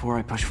out before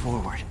I push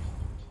forward.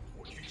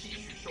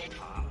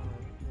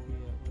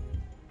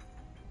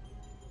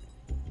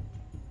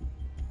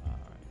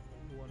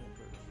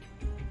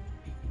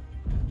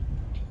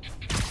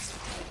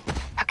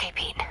 Okay,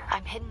 Pete.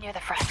 I'm hidden near the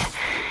front.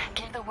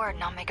 Give the word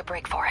and I'll make a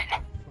break for it.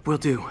 Will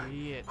do.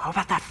 How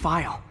about that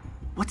file?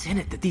 What's in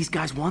it that these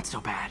guys want so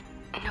bad?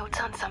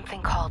 Notes on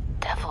something called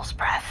Devil's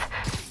Breath.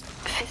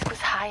 Fisk was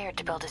hired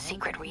to build a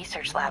secret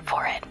research lab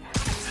for it.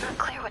 It's not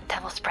clear what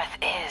Devil's Breath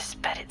is,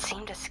 but it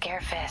seemed to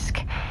scare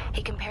Fisk.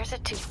 He compares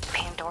it to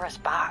Pandora's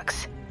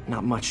box.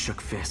 Not much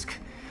shook Fisk.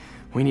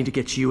 We need to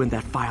get you and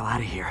that file out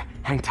of here.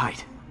 Hang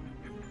tight.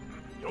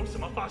 有什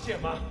么发现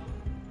吗？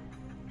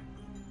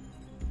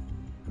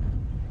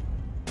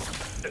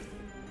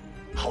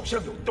好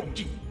像有动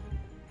静。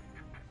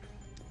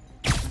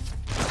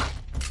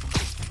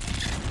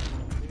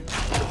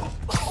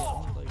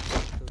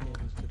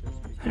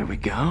 There we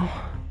go.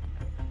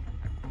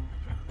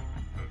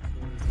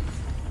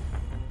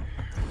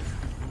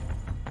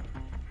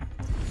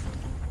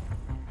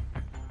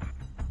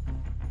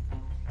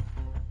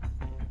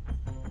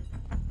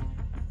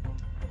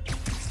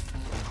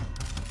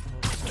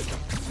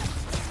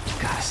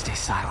 Gotta stay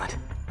silent.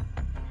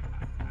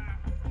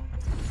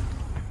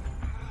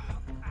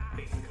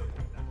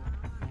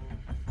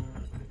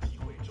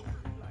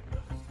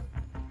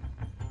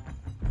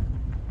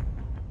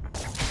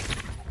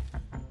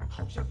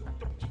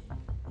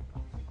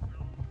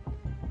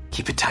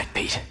 Keep it tight,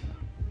 Pete.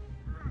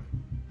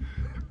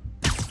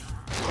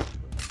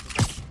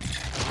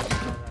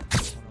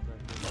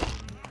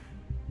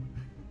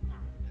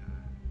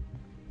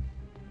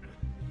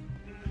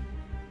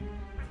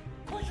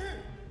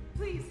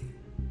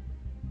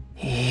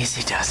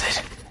 Easy does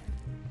it.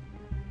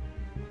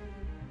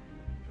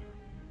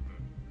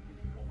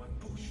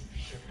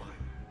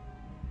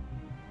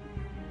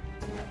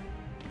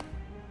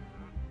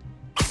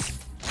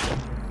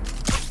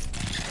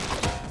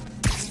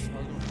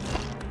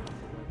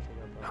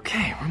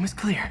 Okay, room is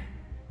clear.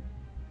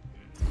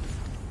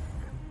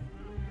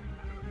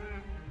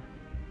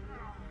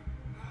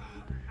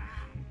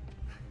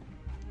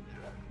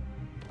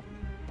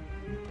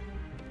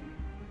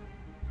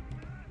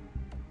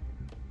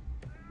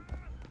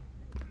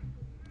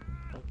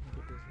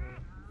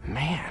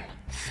 Man,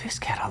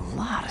 Fisk had a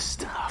lot of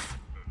stuff.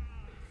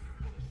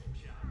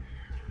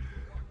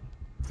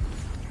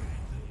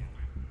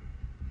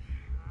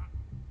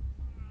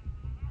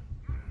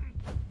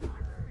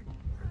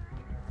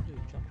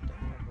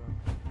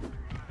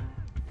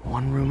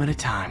 One room at a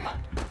time.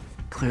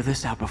 Clear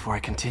this out before I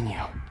continue.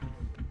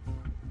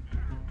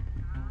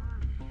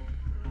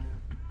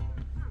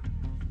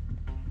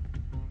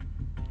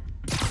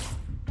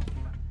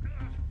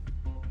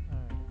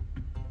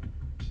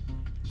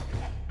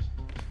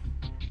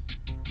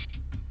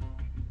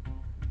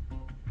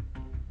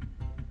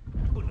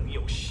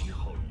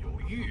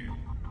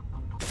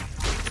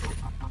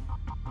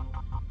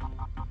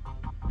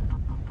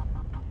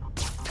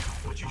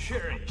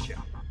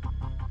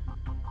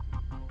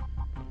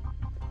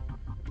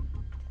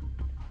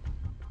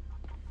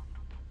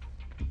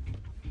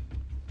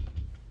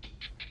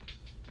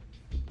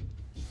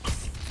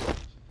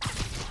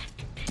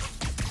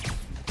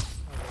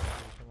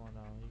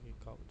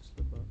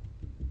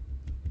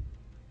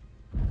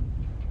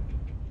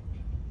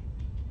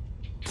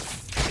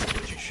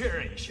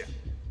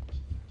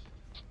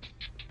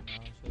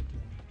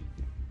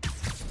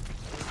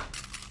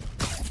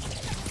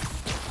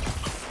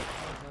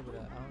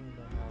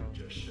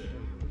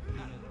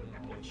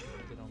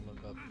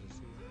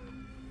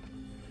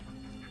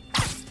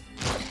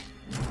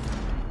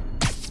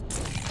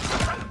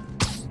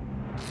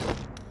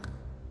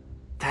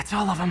 That's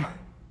all of them.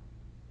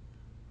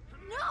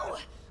 No!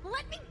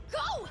 Let me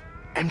go!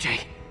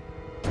 MJ.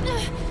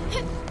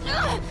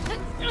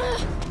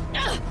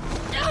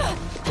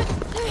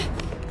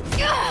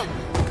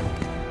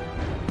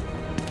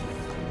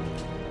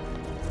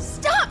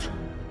 Stop!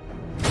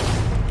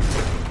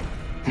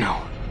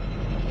 No.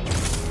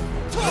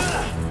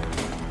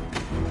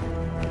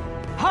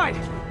 Hide!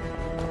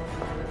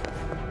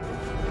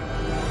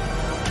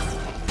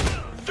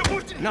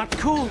 Not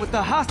cool with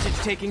the hostage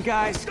taking,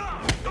 guys.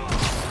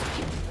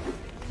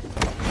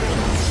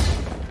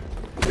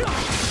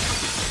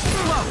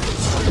 Whoa!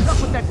 What is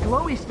up with that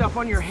glowy stuff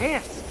on your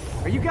hands?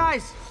 Are you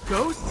guys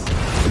ghosts?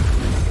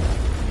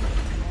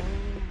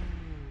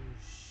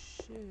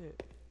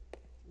 Shit.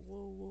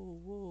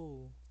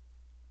 Whoa.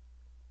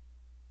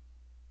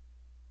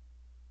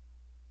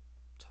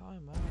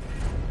 Time out.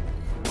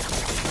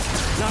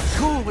 Not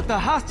cool with the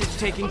hostage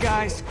taking,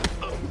 guys.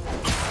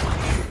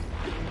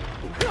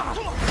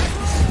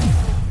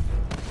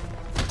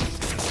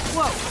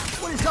 Whoa!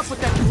 What is up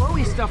with that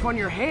glowy stuff on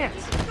your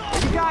hands? Are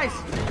you guys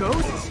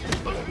ghosts?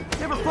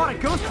 Never fought a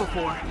ghost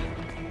before.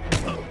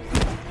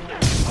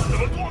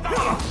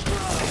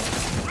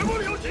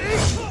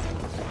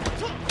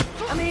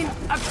 I mean,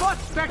 I've fought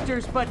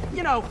specters, but,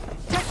 you know,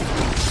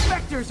 technically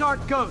specters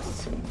aren't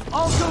ghosts.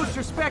 All ghosts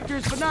are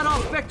specters, but not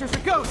all specters are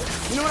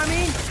ghosts. You know what I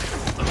mean?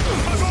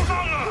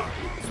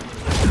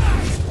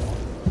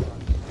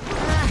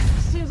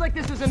 Seems like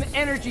this is an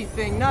energy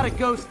thing, not a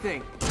ghost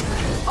thing.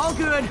 All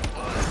good.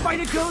 Fight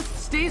a ghost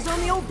stays on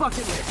the old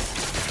bucket list.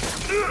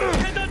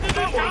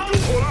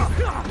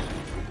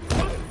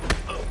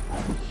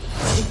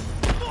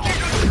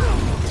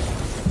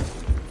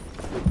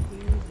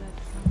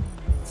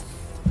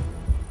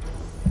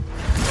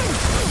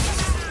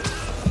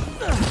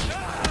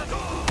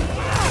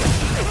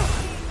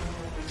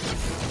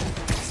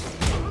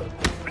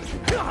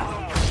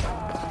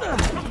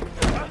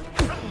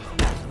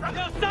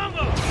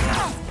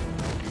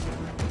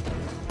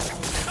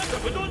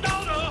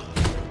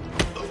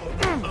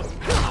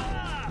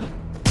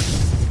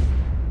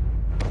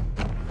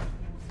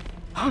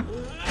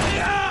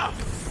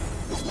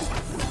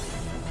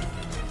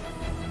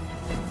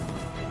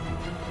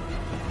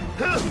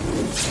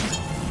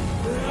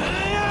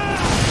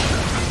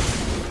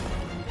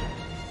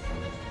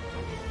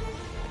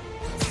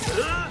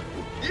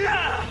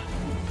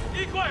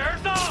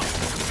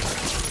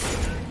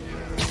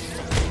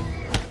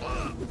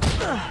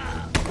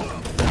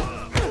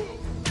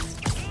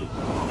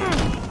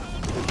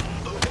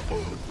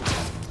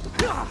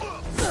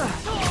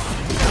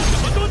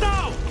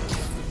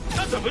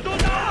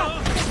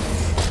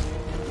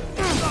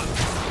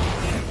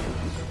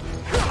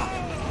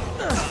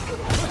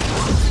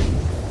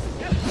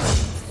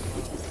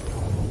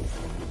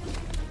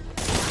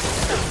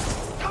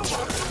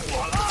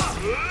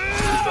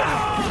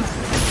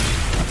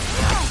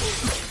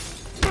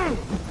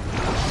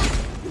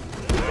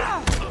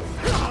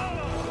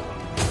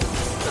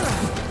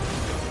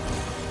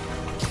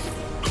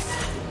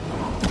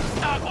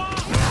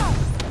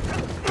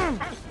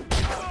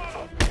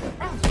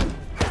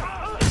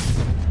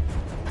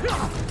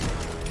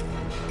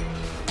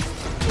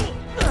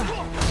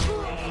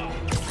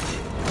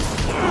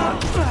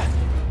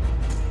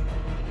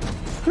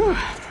 Whew.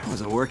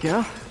 Was it a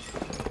workout?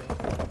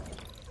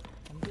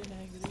 I'm getting the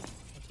hang of this.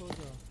 I told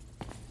y'all.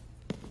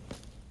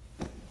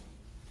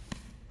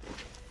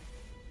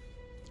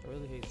 I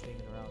really hate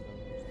sticking around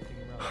though.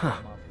 Sticking around Huh.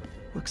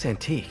 Looks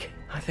antique.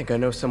 I think I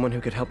know someone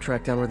who could help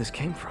track down where this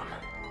came from.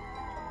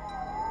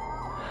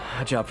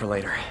 A job for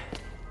later.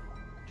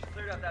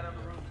 Cleared out that other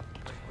room.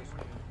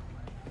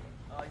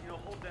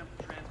 Hold them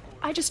for transport.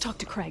 I just talked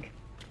to Craig.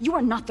 You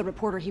are not the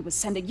reporter he was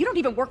sending. You don't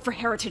even work for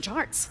Heritage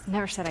Arts.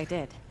 Never said I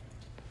did.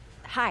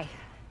 Hi,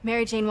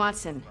 Mary Jane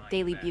Watson,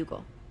 Daily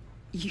Bugle.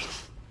 You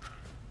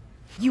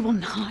will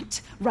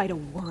not write a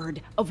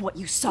word of what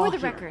you saw For the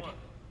here. record,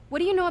 what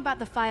do you know about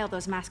the file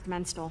those masked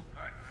men stole?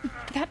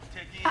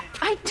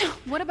 I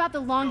don't. What about the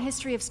long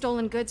history of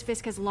stolen goods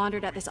Fisk has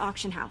laundered at this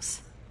auction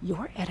house?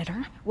 Your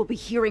editor will be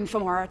hearing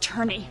from our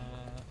attorney.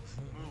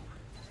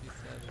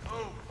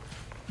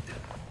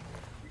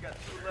 We got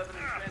 211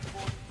 in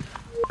transport.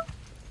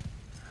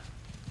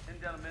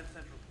 Heading down to Men's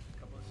Central. A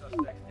couple of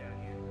suspects down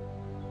here.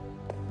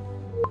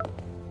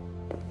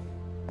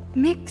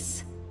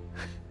 Mix?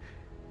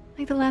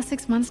 Like the last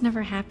 6 months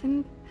never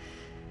happened?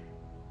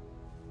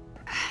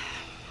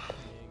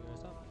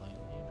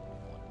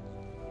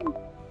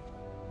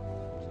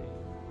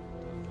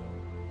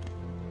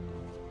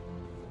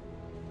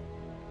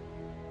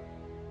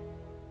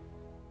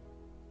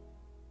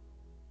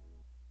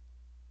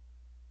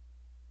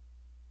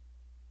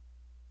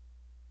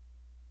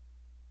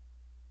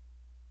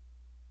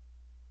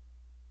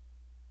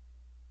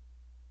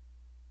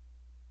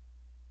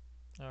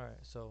 Alright,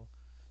 so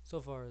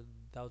far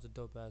that was a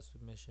dope ass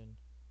mission.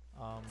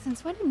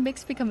 Since when did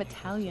Mix become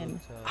Italian?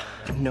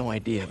 I have no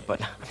idea,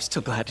 but I'm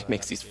still glad he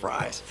makes these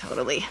fries.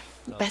 Totally.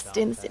 Best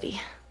in the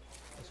city.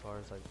 As far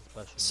as like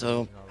special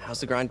So, how's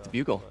the grind at the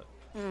Bugle?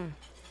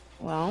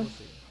 Well,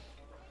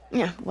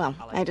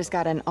 I just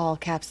got an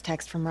all-caps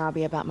text from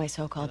Robbie about my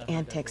so-called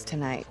antics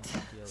tonight.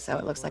 So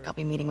it looks like I'll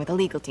be meeting with a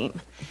legal team.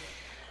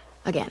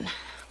 Again.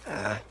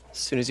 As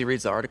soon as he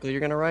reads the article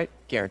you're gonna write,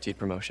 guaranteed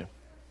promotion.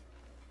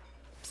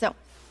 So,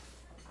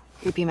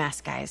 creepy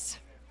mask guys.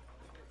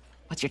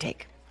 What's your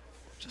take?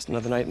 Just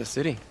another night in the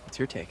city. What's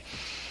your take?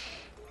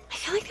 I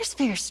feel like there's a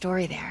bigger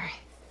story there.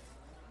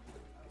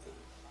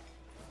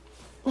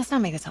 Let's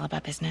not make this all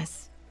about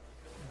business.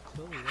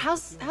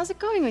 How's it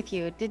going with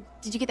you? Did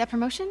you get that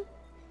promotion?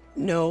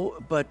 No,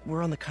 but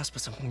we're on the cusp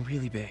of something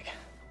really big.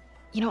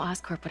 You know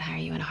Oscorp would hire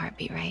you in a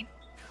heartbeat, right?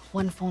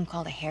 One phone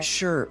call to Harry.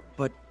 Sure,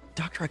 but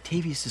Dr.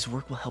 Octavius'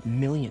 work will help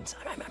millions.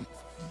 I'm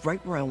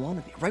right where I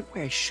want to be, right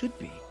where I should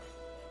be.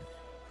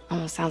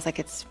 Almost sounds like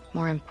it's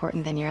more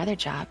important than your other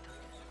job.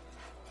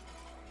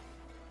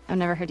 I've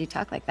never heard you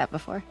talk like that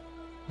before.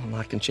 A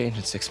lot can change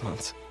in 6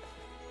 months.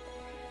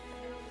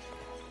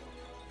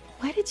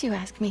 Why did you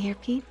ask me here,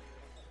 Pete?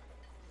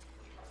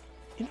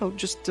 You know,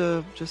 just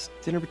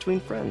dinner between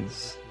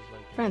friends.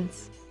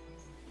 Friends?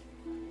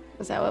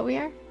 Is that what we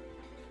are?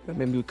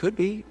 Maybe we could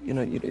be, you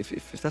know,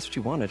 if that's what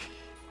you wanted.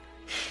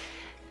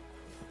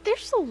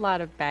 There's a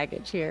lot of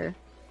baggage here.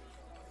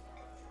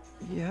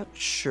 Yeah,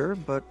 sure,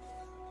 but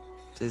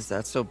is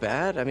that so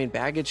bad? I mean,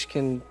 baggage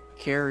can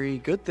carry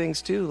good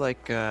things too,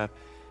 like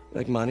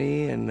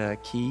money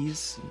and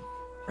keys, and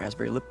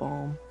raspberry lip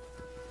balm.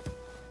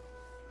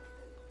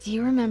 Do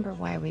you remember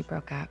why we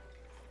broke up?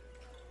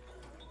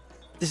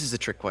 This is a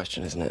trick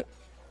question, isn't it?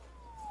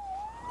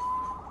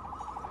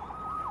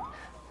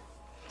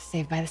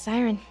 Saved by the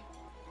siren.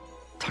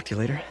 Talk to you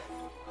later.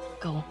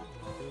 Go.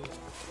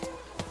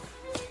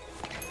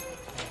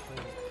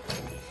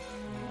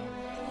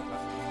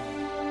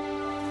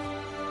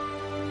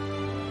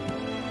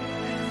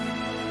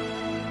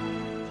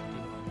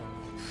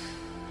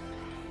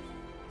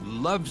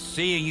 Love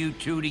seeing you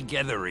two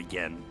together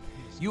again.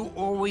 You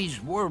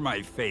always were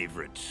my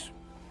favorites.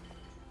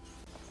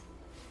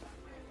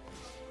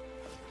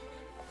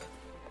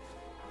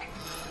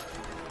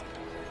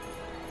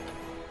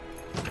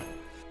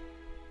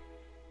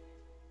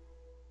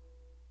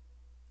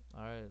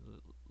 Alright,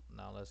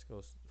 now let's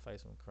go fight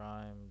some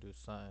crime, do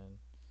something.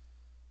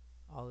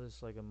 All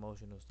this like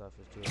emotional stuff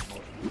is too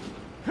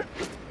emotional.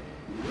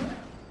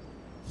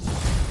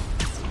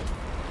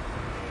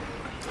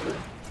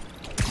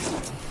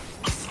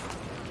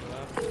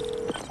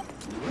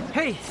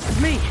 Hey,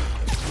 it's me!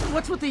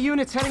 What's with the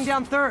units heading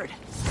down 3rd?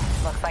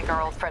 Looks like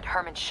our old friend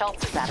Herman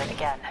Schultz is at it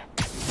again.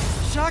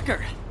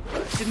 Shocker!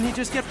 Didn't he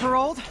just get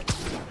paroled?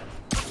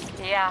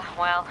 Yeah,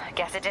 well, I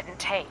guess it didn't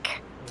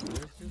take.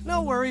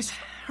 No worries.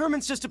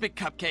 Herman's just a big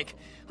cupcake.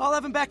 I'll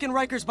have him back in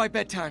Rikers by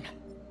bedtime.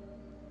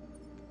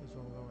 This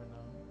one going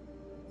now.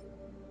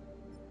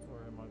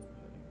 Where am I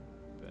heading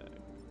back?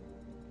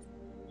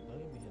 I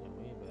didn't be heading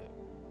way back.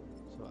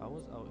 So I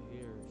was out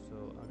here,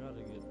 so I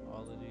gotta get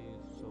all of these.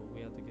 So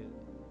we have to get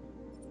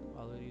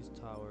all of these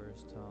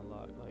towers to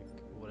unlock like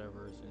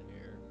whatever's in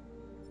here.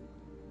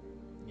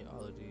 Get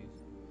all of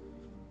these.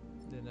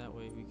 Then that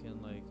way we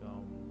can like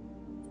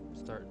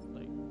start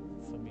like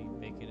for me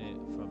making it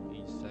from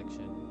each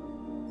section.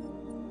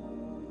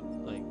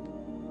 Like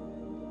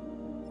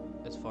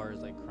as far as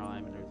like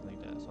crime and everything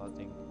like that. So I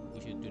think we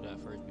should do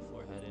that first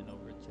before heading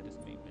over to this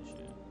main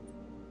mission.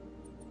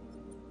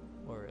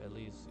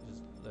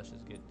 let's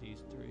just get these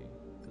 3.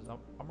 Cause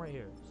I'm right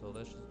here, so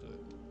let's just do it.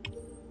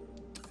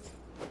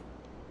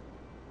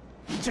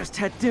 Just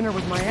had dinner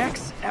with my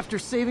ex after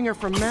saving her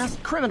from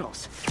masked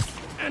criminals.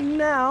 And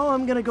now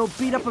I'm gonna go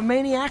beat up a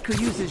maniac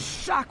who uses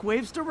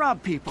shockwaves to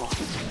rob people.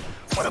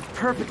 What a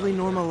perfectly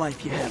normal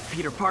life you have,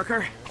 Peter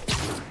Parker.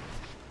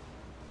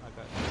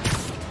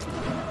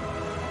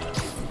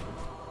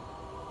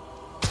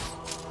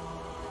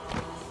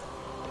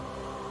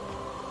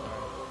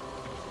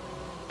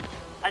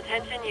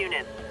 Attention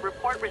units.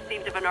 Report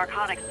received of a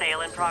narcotics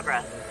sale in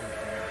progress.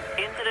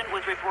 Incident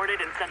was reported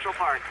in Central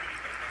Park.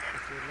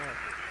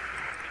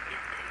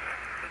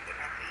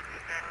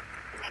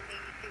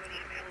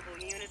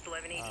 Units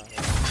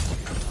 1182.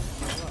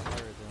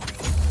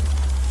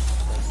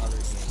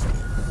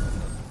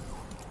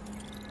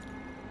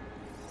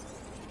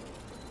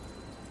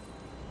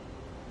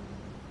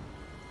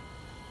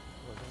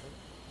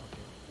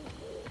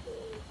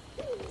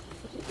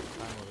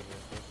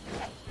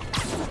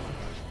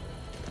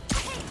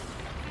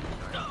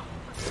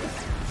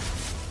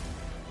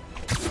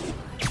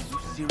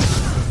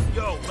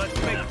 Yo, let's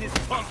make this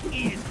punk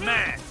eat his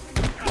mask.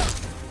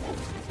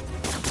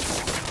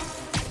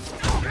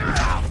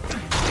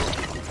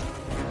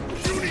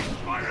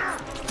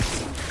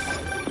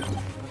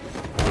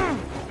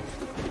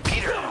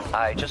 Peter,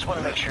 I just want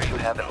to make sure you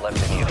haven't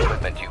left any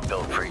equipment you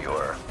built for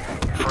your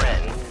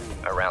friend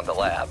around the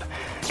lab.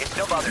 It's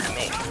no bother to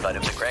me, but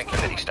if the grant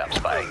committee stops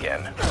by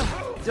again...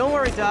 Don't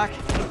worry, Doc.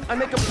 I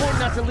make a point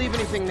not to leave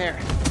anything there.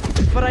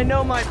 But I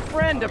know my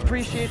friend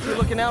appreciates you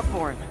looking out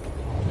for him.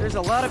 There's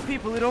a lot of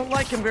people who don't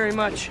like him very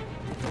much.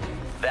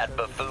 That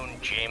buffoon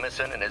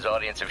Jameson and his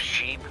audience of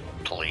sheep?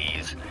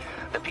 Please.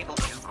 The people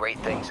who do great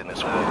things in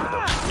this world are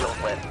those who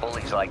don't let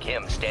bullies like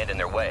him stand in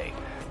their way.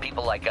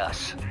 People like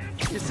us.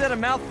 You said a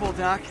mouthful,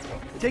 Doc.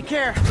 Take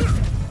care.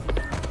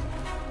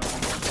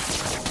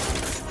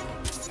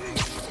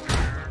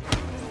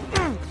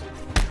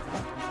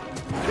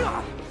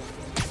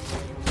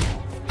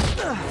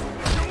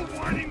 No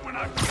warning when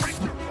I break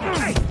your...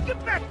 Hey,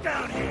 get back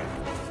down here!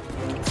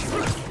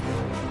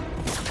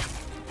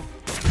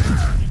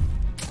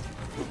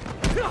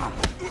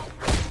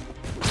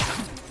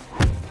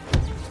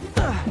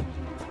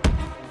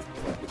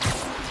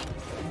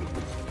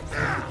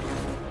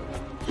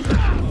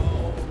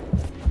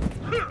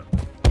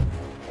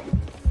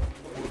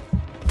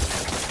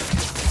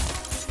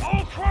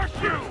 I'll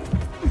crush you!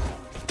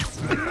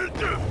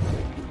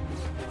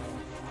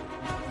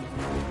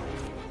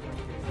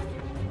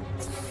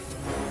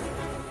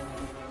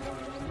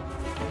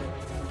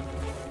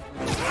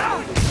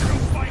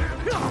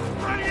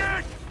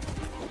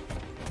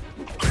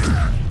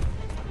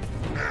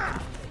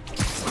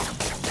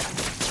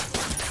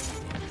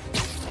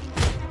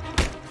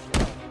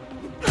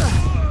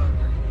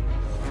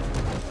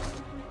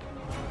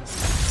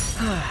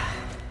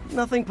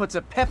 Nothing puts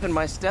a pep in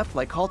my step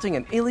like halting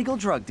an illegal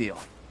drug deal.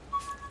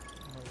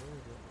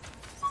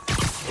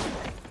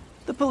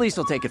 The police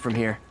will take it from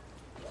here.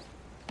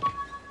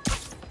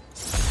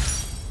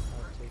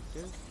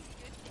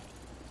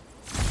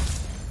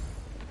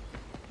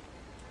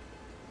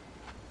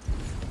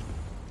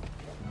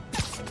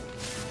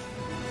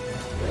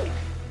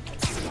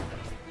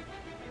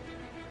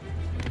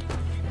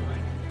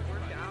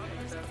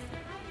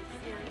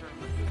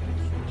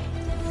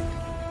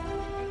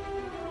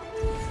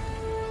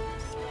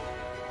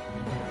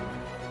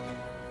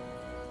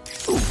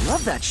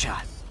 Love that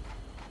shot.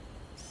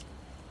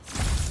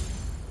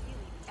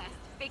 Best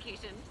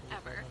vacation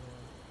ever.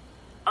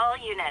 All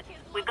units,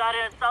 we've got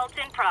an assault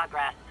in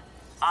progress.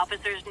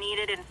 Officers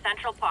needed in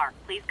Central Park.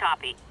 Please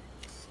copy.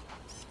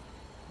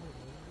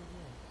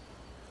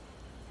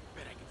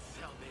 Bet I can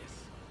sell this.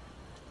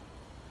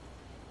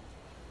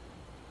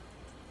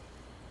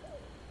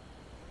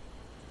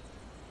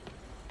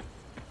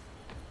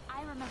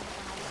 I remember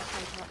when I was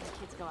afraid to let my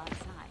kids go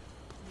outside.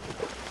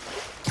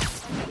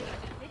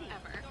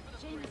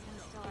 Jameson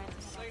still writes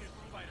me about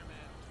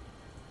Spider-Man.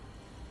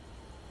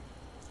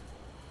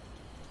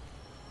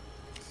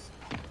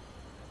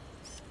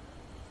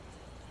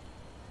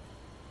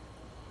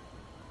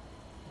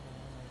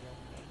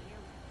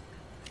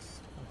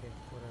 Okay,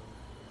 whatever.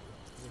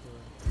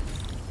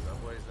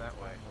 Subway's that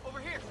way. Over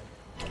here!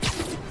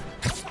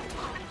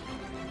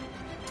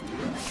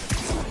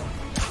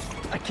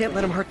 I can't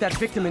let him hurt that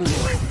victim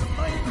anymore.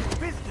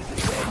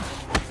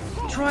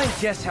 Try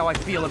and guess how I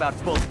feel about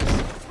bullets.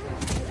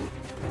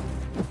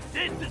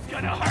 This is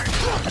gonna hurt!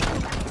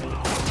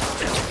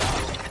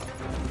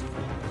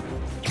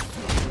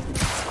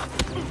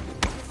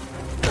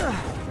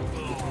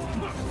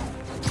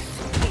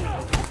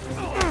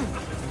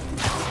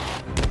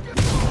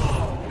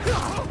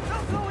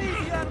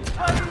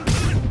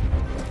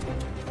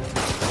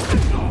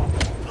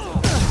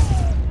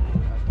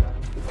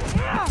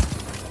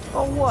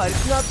 Oh, what?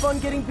 It's not fun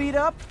getting beat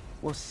up?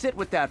 We'll sit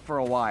with that for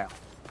a while.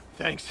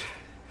 Thanks.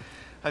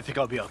 I think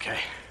I'll be okay.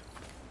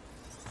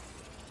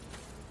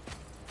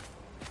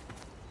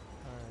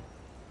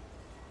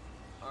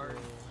 Are you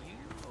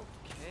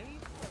okay?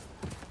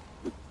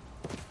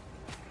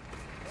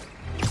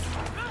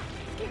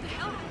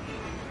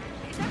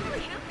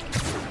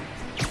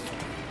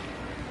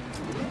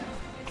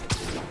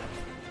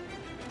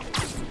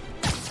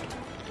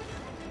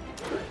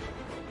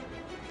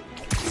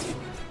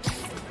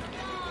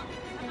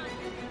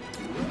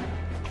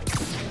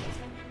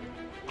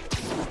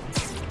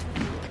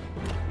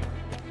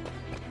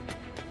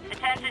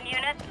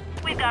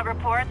 Got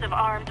reports of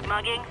armed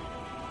muggings?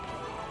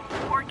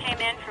 Report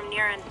came in from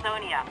near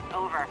Ansonia.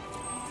 Over.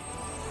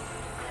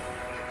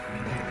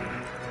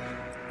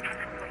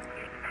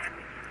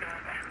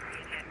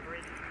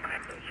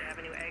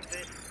 Avenue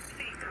exit.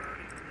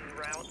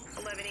 Route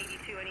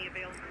 1182. Any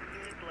available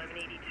units?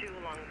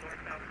 1182 along the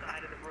northbound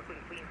side of the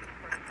Brooklyn Queens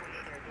Expressway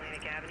near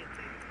Atlantic Avenue.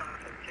 Please stop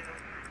hotel.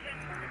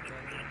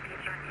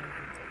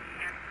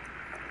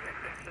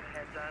 Thanks for the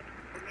heads up.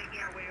 We're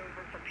making our way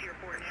over from Pier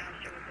 4 now.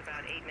 Show us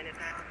about 8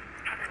 minutes out.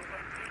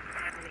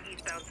 On the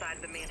eastbound side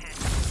of the Manhattan.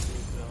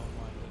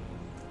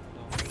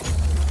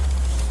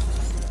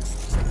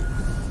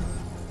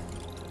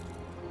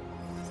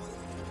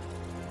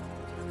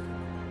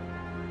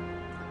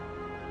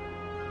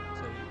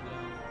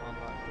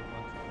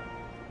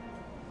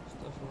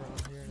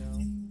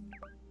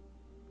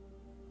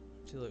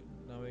 See, look,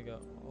 now we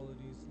got all of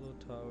these little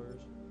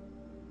towers.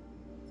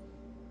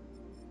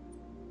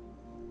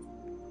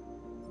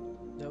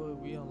 That way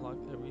we unlock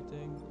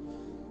everything.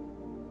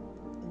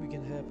 We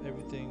can have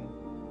everything, you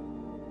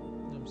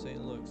know what I'm saying?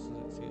 Look,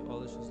 so see, all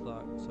this is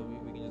locked, so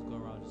we can just go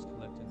around just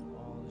collecting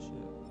all the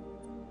shit.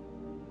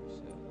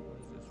 So, what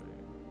is this right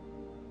here?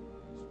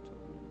 These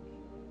towers.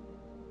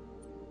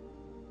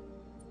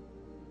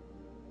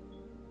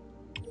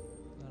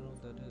 I don't know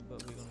what that is, but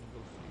we're gonna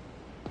go see.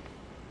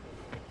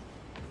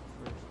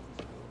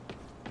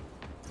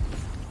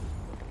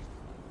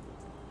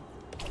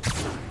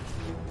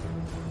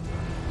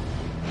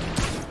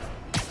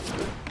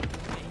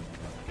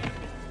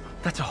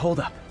 That's a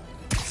holdup.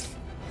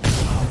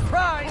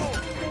 Surprise!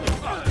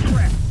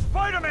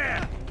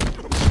 Spider-Man!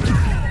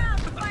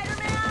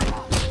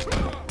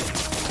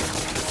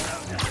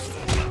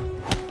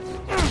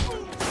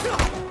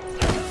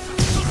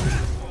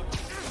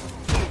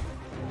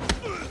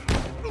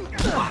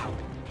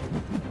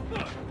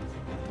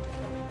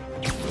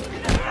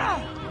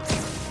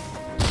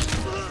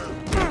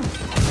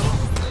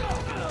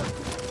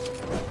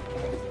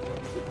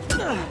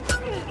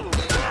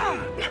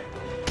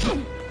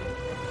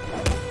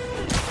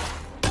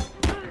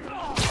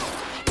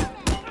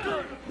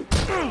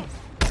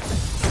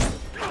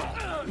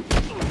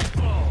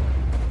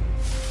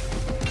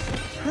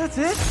 That's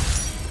it?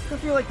 I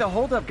feel like the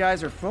holdup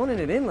guys are phoning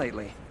it in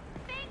lately.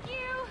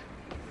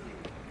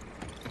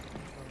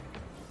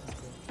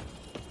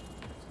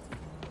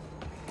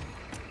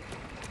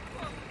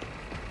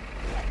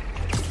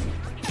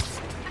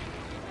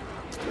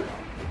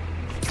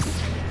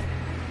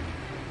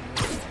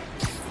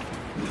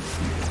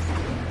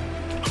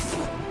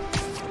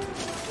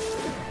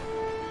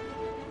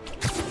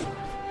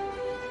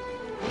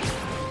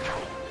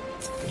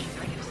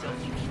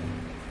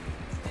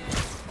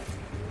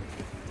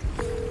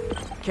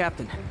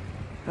 Captain,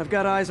 I've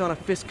got eyes on a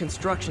Fisk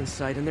construction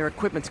site and their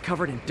equipment's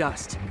covered in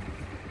dust.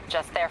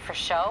 Just there for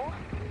show?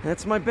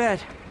 That's my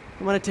bet.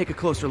 I'm gonna take a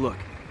closer look.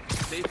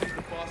 They think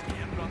the boss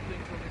can't run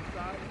things from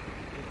inside?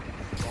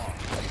 It's the boss.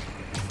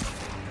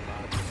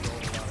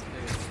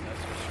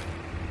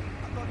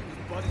 I thought he was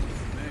buddies with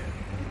the mayor.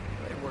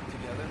 They work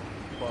together.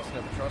 The boss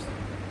never trusted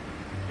him.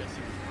 Guess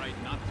he was right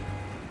not to.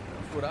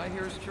 If what I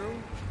hear is true,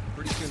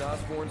 pretty soon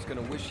Osborn's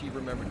gonna wish he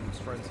remembered whose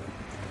friends are.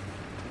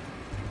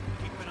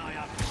 Keep an eye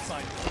out for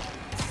SpiderPig.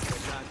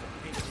 Those guys are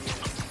pain in the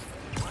ass.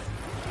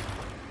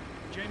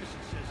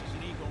 Jameson says he's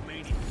an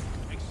egomaniac.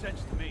 Makes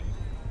sense to me.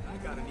 I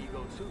got an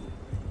ego too,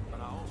 but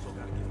I also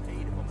gotta get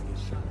paid if I'm gonna get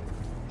shot.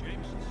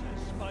 Jameson says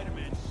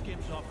Spider-Man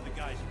skims off of the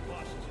guys he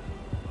bosses.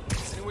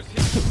 And it was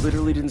him.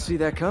 Literally didn't see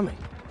that coming.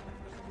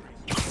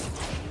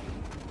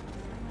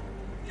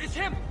 It's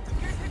him!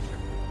 Get a picture!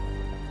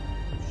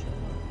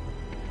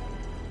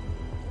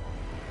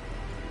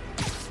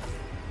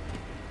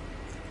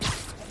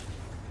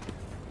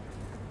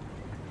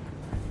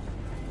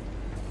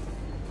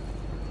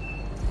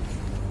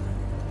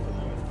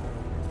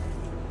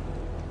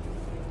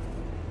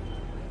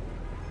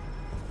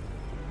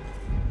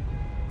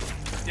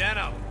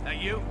 Dano,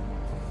 that you?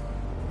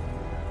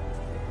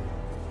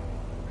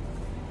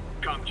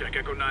 Com check,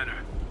 Echo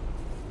Niner.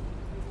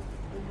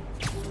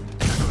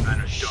 Echo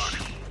Niner's dark.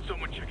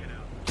 Someone check it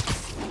out.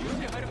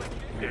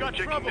 We got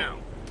checking trouble. now.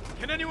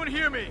 Can anyone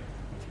hear me?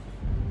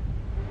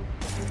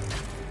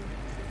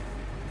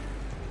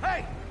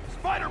 Hey!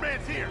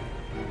 Spider-Man's here!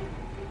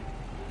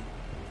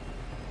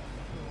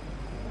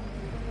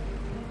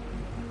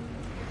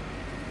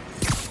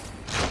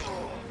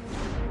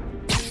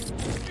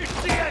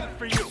 It's the end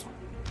for you!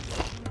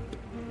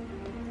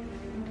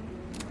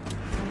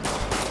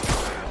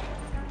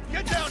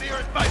 Get down here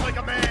and fight like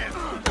a man!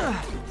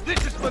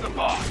 This is for the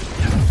boss!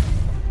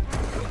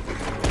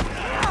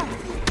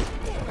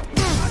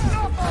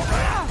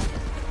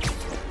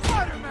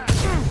 Spider-Man!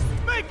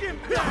 Make him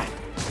pay!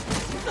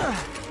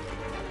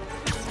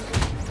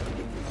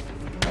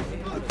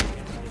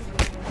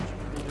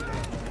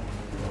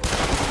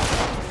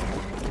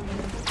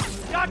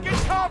 Doc, get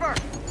cover!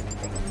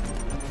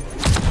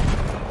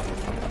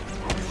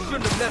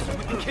 Shouldn't have messed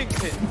with the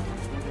Kingpin.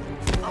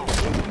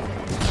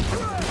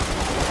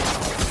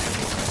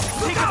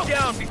 Take him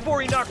down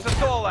before he knocks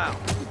us all out.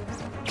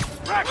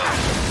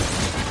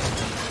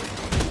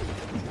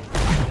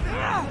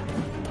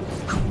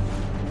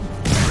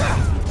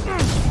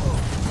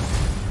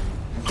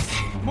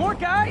 More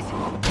guys?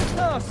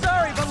 Oh,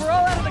 sorry, but we're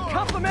all out of the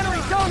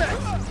complimentary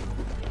donuts!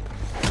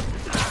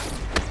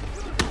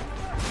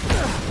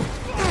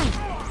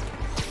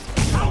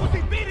 How is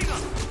he beating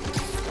us?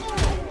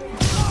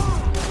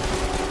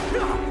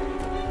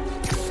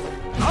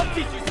 I'll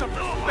teach you some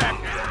respect!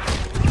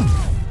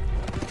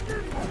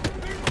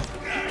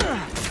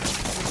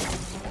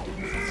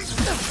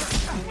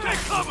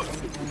 Take cover!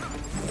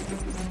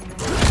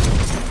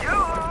 You,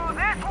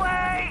 this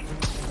way!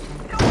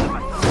 Don't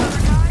trust those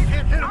other guys!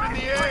 Can't hit him in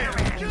the air!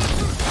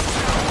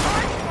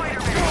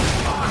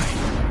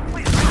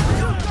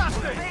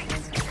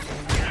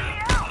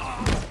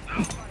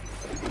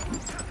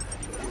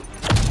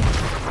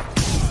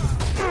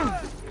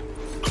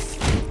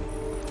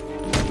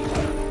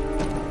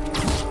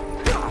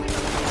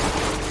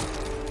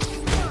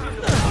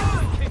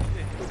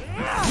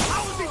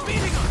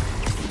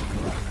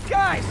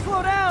 Guys,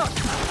 slow down!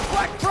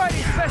 Black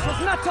Friday special's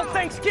not till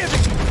Thanksgiving!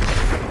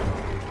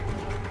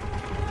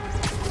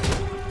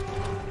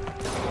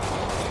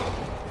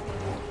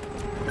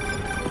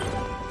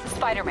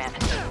 Spider-Man,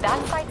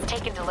 that site's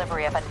taken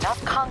delivery of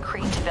enough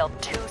concrete to build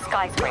 2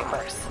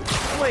 skyscrapers.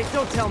 Wait,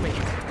 don't tell me.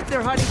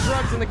 They're hiding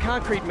drugs in the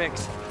concrete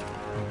mix.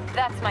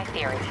 That's my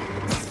theory.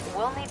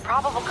 We'll need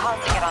probable cause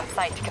to get on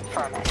site to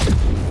confirm it.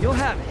 You'll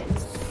have it.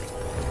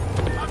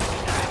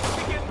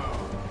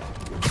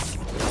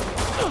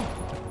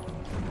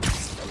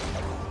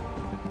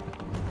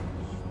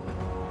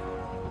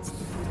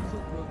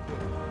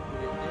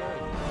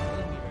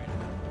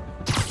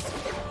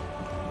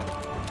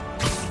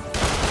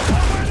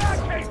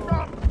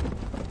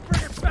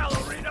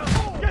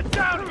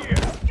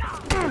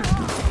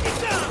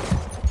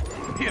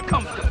 Here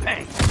comes the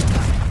pain!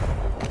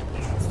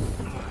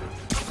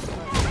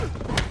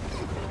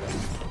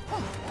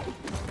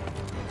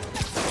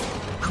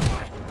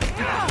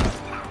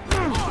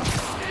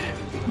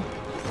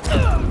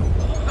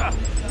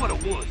 What a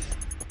wuss!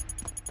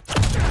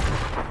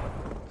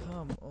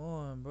 Come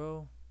on,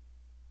 bro.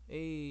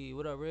 Hey,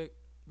 what up, Rick?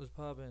 What's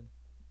poppin'?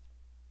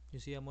 You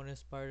see I'm on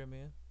this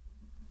Spider-Man?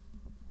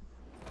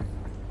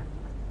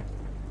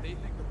 They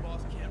think the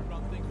boss can't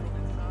run things from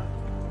inside?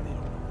 They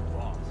don't know the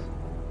boss.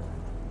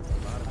 A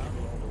lot of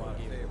people hold a lot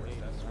of favors,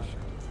 that's for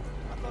sure.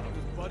 I thought he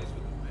was buddies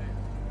with the mayor.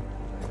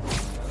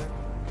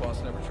 Boss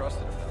never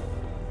trusted him,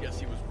 though. Guess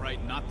he was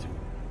right not to.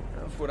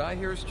 If what I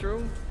hear is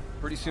true,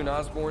 pretty soon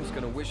Osborn's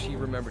gonna wish he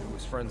remembered who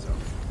his friends are.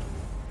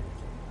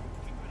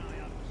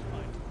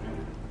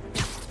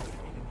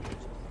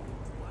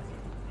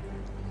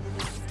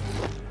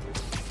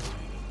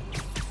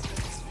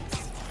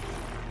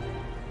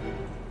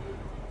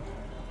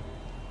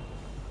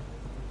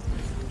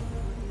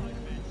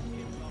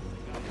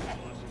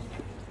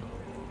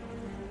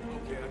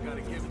 Okay, I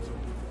gotta give it to him.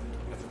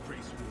 That's a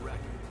pretty sweet record.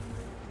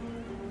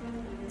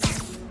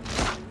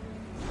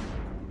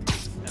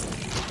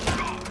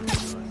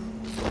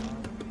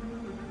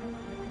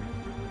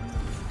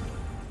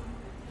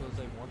 It was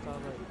like one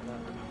time like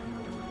that.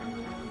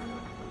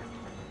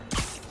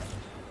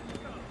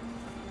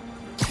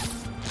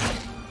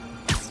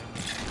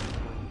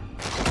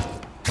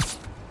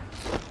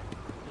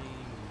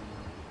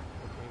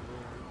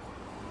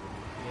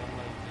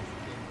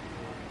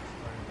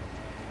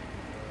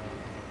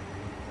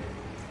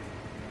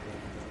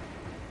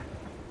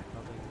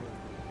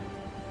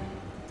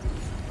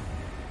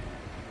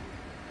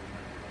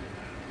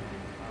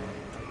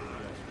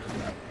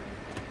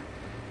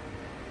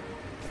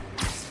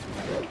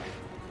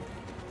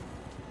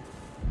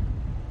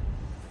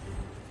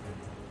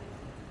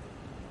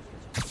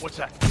 What's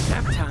that?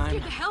 Nap time.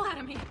 Get the hell out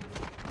of me! See,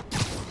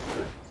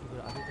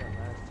 but I did that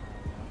last time.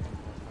 I think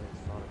that's where it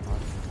started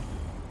bothering me.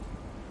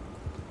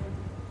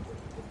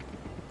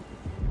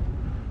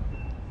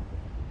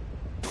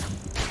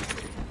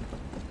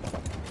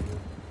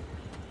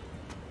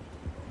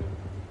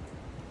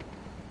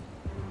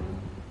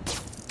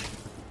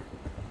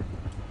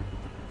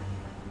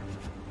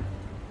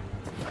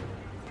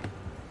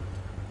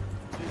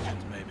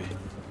 Pigeons, maybe.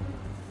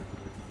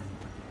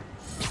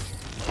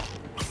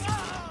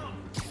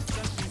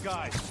 Send some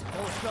guys.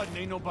 All of a sudden,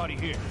 ain't nobody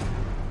here.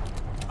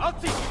 I'll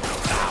teach you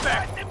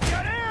respect.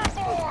 Get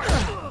airborne!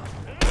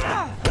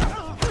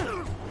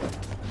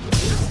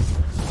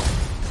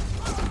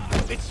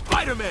 It's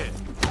Spider-Man.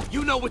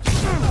 You know what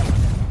you're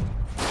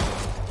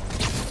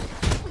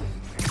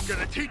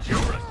gonna teach you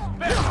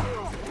respect.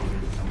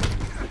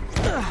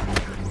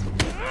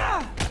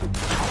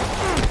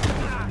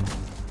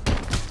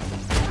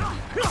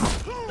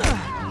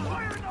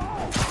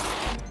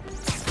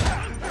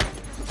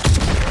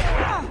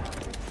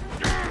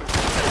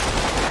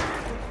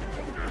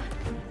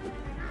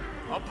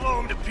 I'll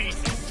blow him to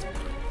pieces.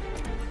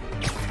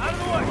 Out of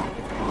the way!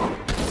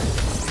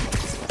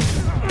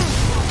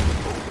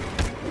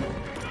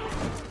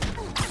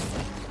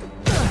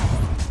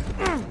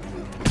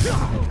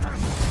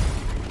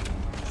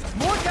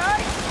 More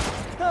guys?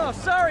 Oh,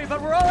 sorry, but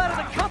we're all out of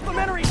the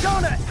complimentary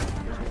donuts!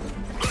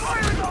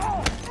 Fire in the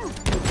hole!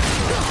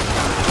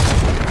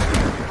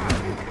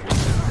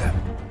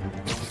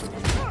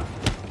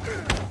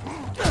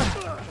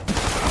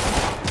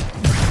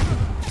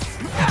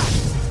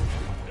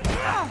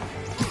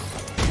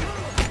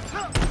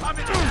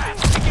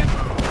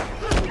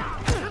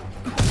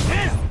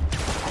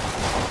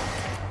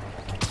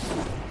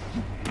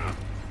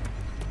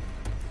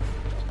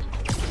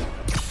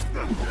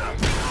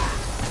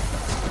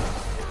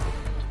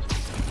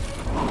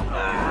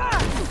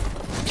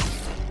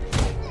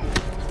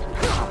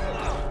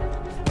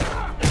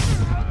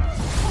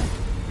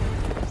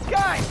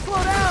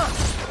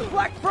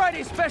 Black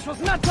Friday special's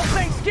not till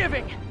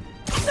Thanksgiving!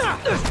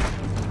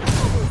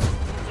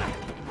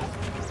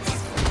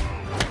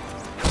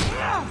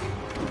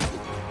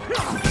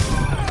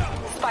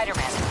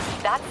 Spider-Man,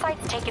 that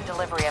site's taken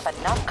delivery of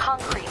enough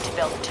concrete to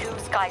build 2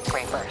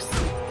 skyscrapers.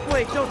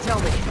 Wait, don't tell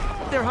me.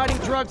 They're hiding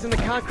drugs in the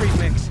concrete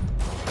mix.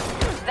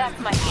 That's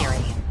my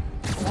theory.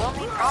 We'll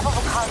need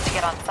probable cause to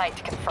get on site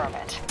to confirm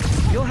it.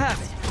 You'll have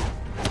it.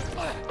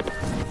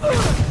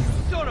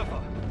 Son of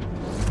a...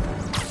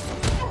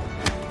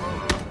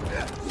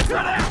 You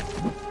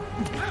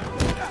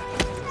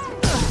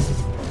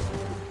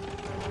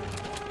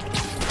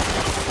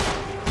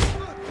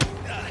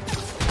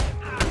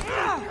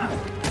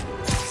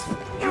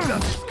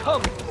got this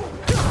coming.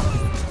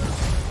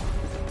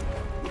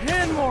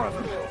 And more of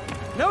them.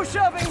 No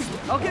shoving.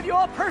 I'll give you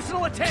all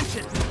personal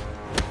attention.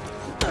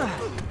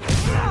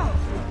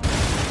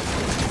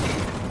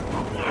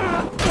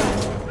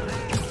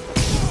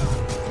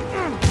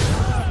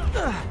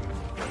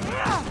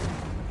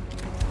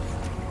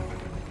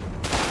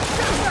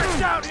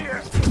 Get out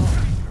here!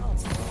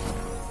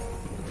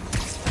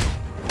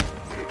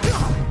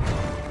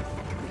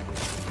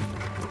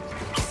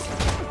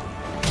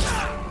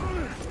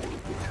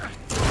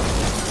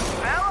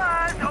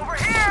 Fellas, over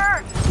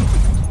here!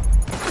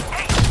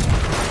 Hey,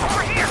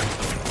 over here!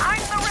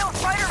 I'm the real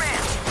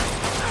Spider-Man!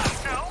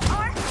 No,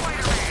 I'm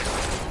Spider-Man!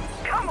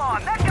 Come on,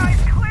 that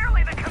guy's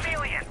clearly the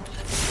chameleon!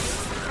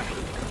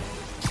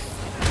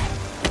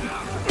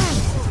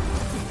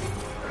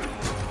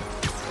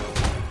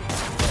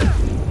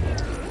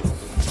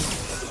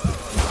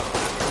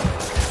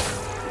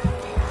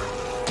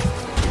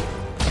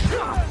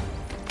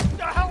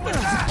 The hell was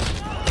that?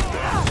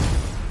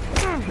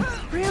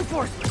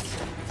 Reinforcements.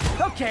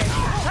 Okay,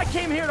 I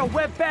came here to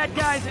web bad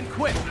guys and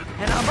quit,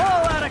 and I'm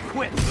all out of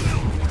quit.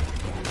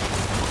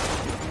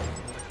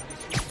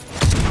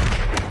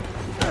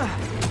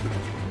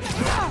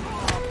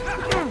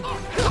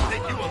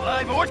 Take you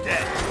alive or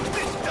dead,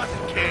 this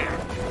doesn't care!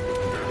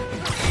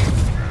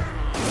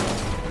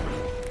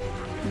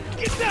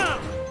 Get down!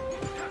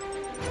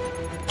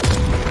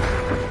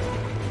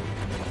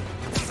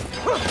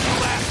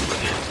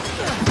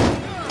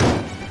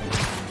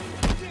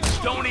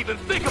 Don't even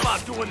think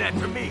about doing that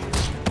to me!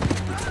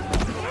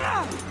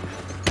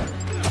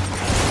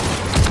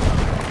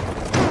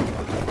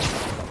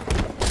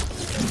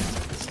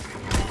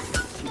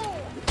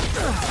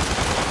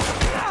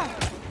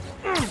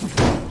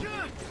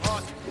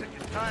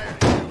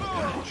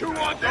 You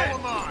want that?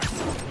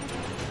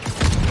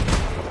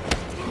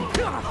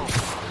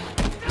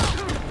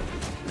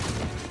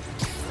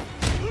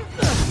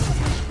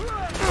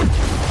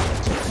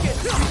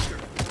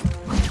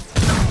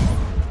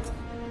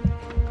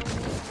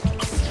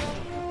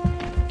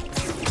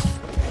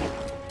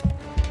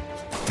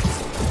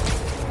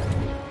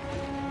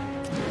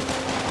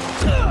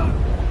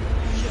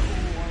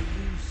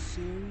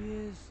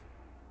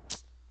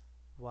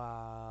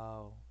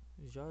 Wow.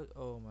 Y'all,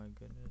 oh my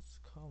goodness.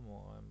 Come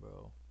on,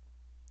 bro.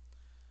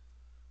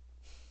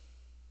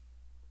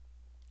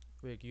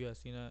 Rick, you guys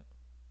seen that?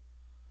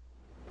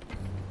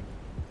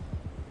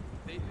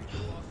 Yeah,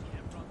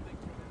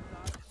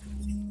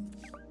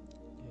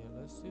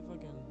 let's see if I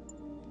can.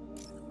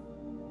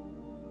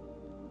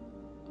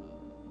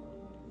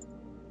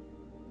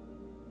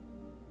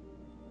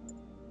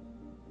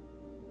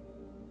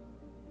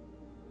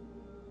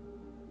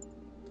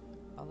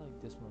 I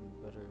like this one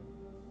better.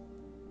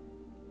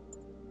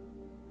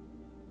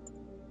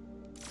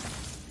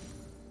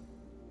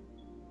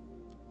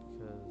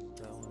 Because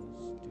that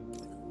one's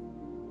stupid.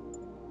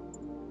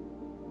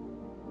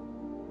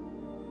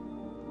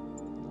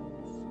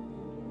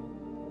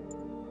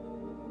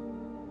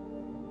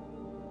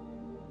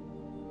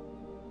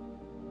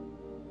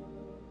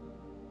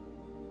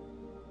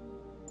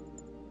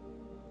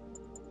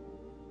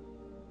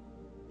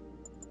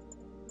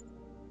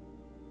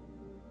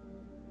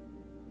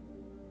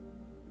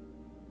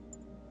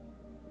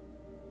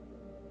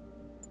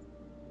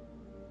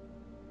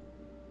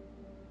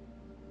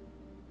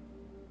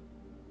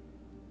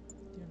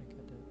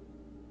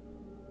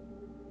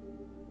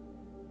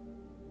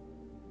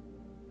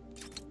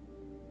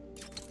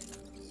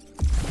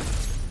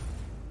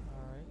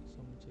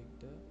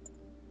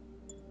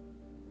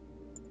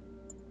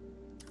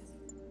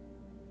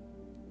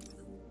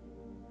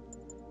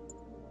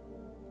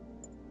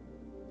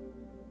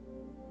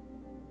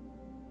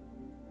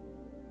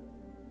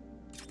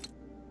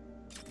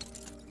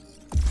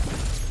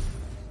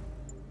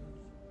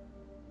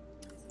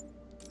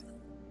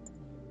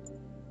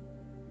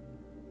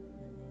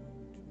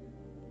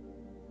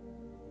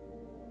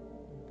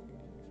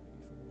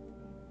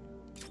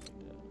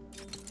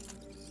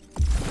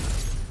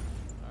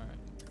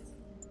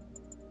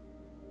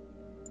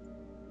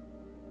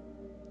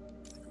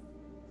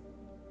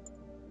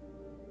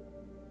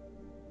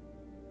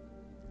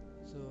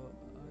 So,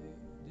 I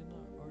did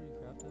not already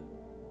craft it.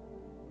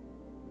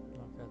 No,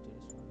 I crafted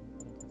this one. I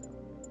didn't craft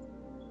that one yet.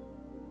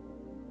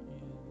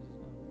 And,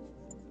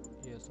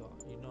 yeah, so,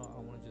 you know, I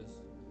want to just,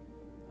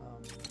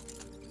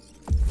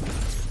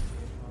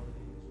 save all of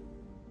these.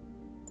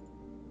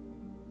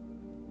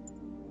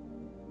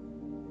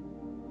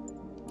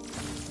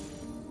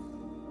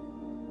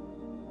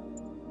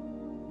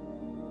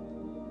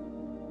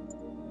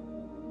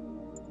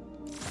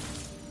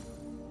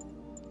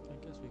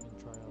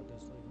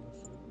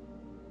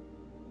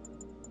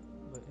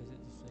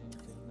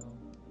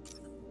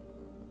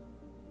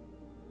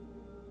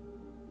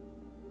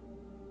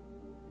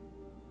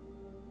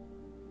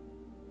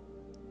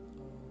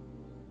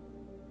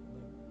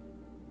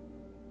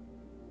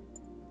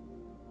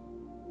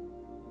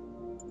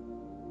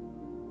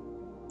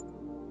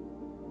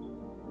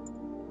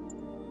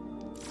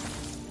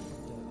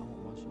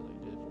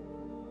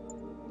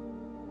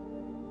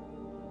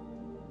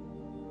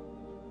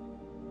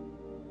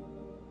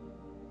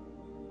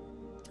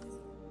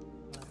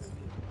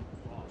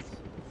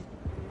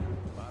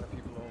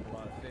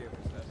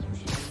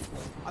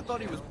 thought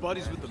he was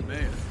buddies with the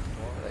mayor.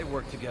 They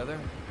work together.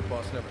 The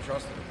boss never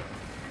trusted him.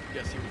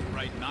 Guess he was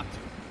right not to.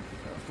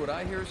 If what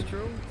I hear is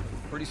true,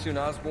 pretty soon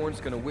Osborn's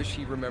gonna wish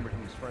he remembered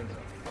who his friends are.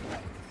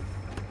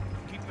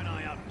 Keep an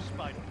eye out for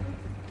Spider.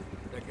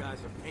 That guy's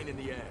a pain in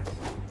the ass.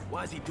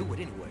 Why does he do it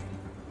anyway?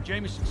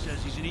 Jameson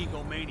says he's an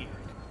egomaniac.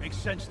 Makes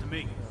sense to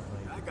me.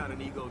 I got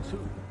an ego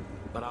too,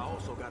 but I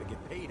also gotta get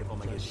paid if I'm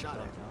gonna get shot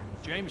at.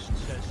 Jameson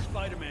says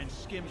Spider-Man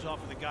skims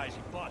off of the guys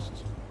he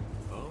busts.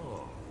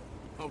 Oh.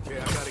 Okay,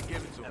 I gotta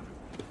give it to him.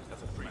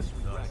 That's a pretty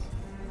sweet racket.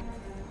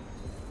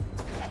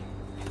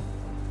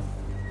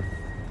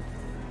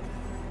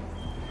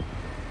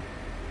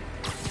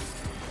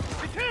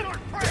 Taylor,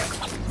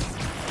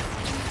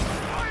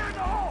 fire in the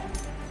hole!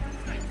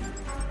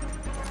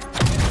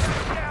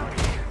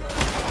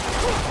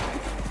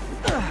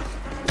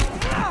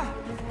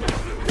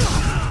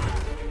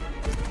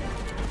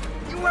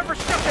 You ever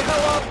shut the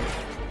hell up?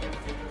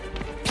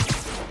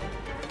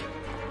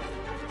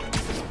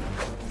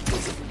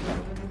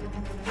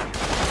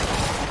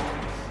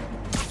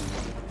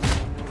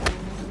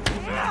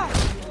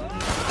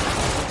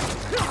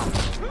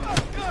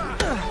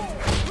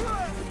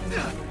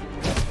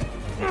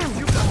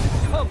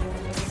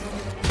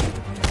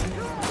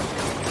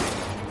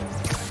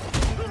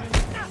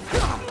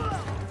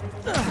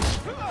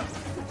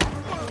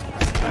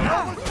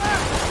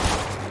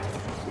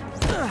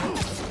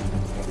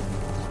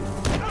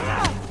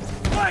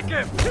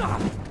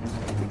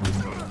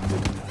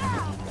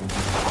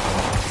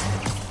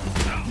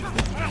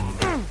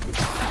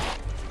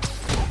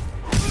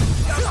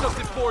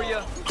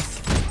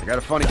 I got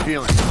a funny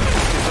feeling. Get some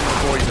of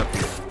the boys up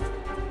here.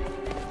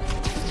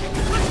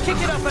 Let's kick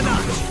it up a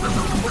notch.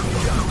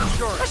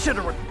 Sure. I should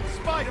have.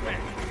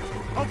 Spider-Man!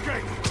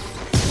 Okay,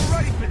 we're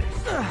ready for this.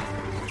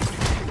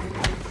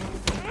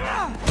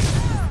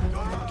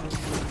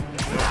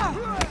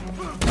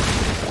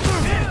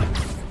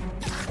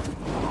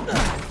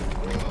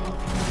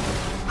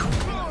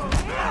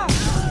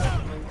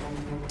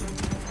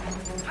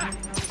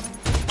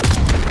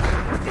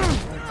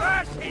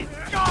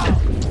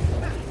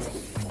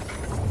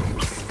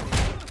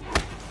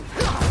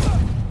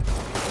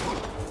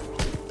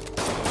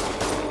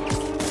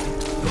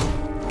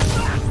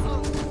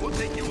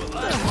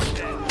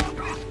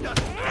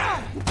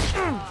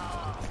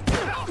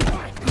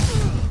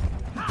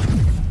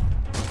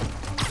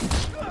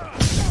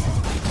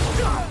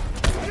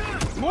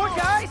 More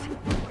guys?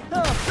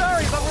 Oh,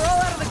 sorry, but we're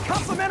all out of the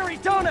complimentary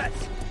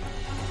donuts.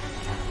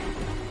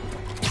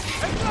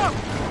 Heads up!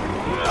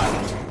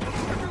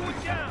 Everyone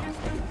down!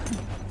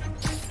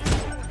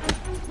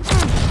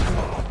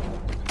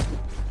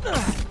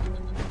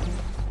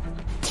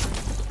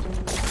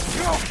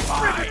 You're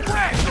fine!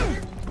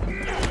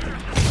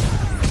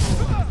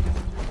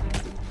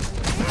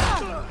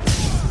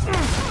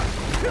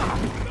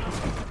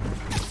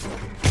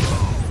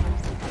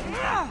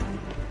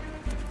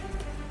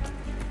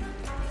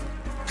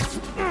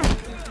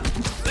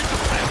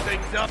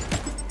 Things up.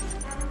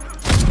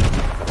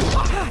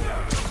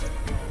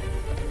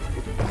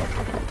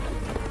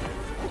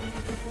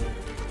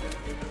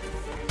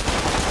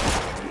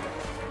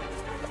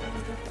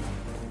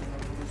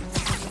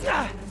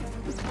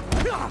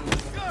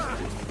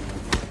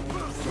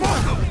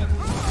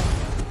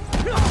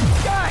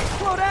 Guys,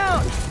 slow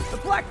down! The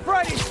Black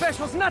Friday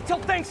special's not till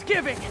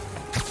Thanksgiving!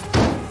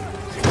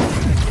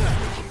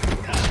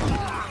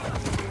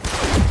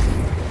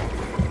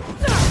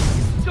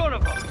 Son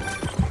of a...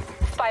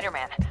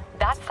 Spider-Man,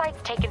 that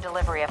site's taken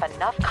delivery of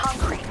enough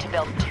concrete to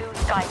build 2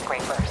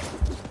 skyscrapers.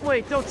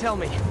 Wait, don't tell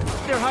me.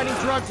 They're hiding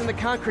drugs in the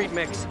concrete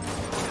mix.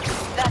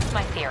 That's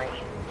my theory.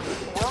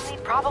 We'll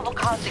need probable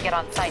cause to get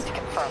on site to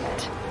confirm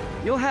it.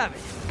 You'll have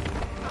it.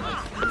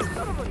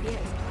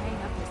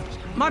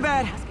 My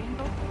bad.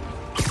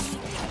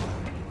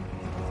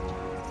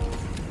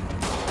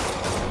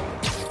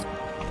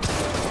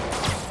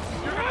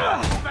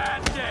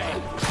 Bad day.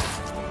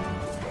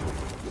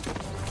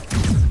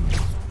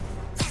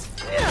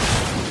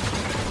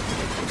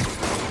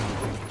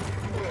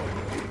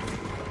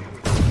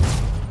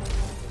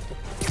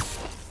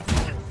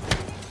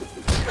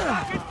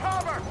 Get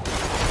cover.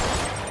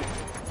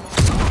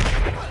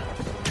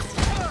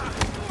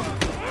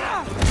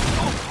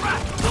 Oh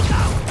crap! Look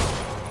out!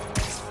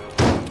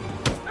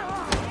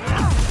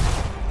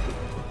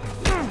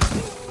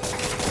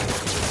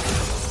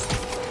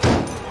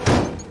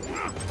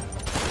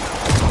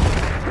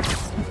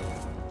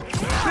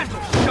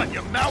 Shut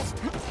your mouth!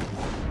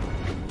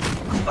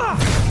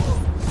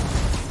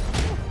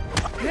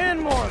 And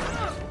more.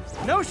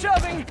 No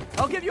shoving.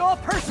 I'll give you all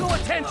personal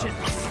attention.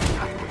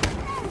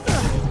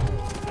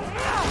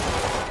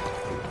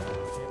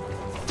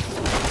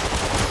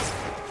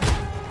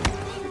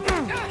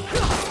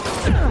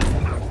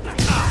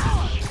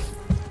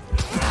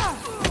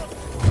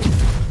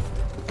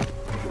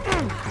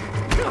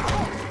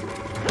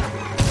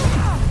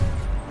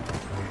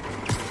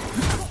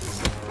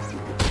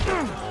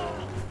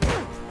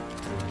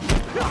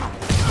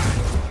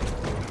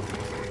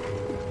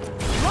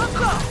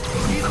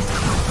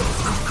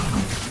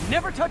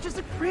 never touches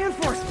it.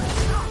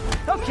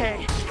 Reinforcements.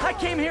 Okay, I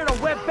came here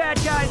to web bad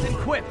guys and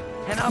quip,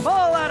 and I'm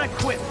all out of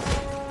quips.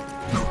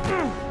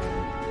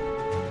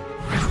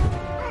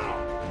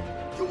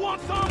 You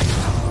want some?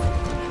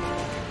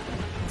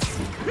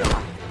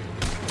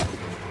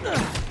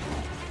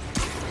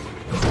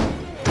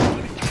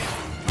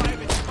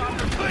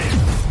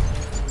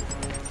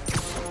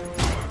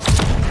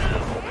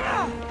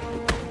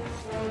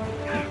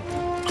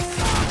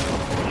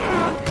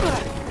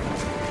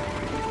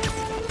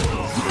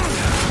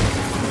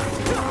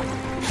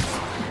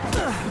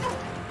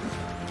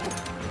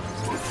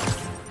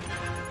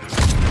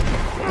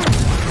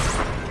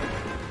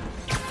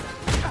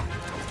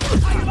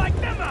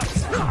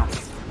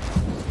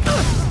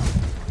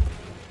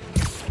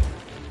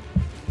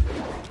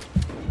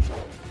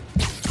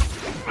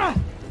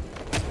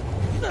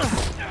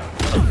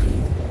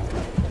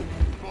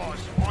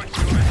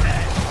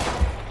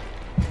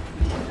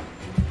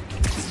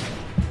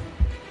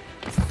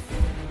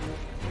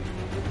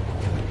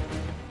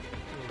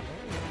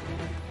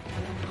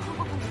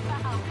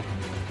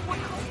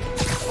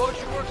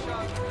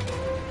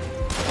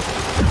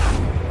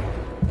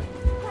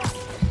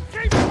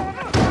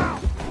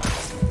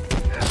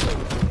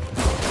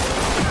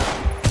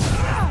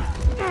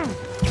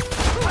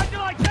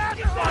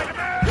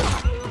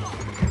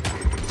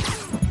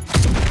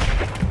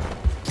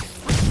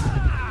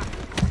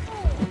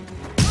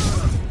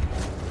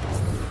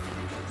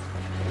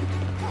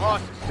 Boss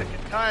is sick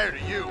and tired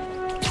of you.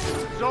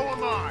 So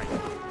am I.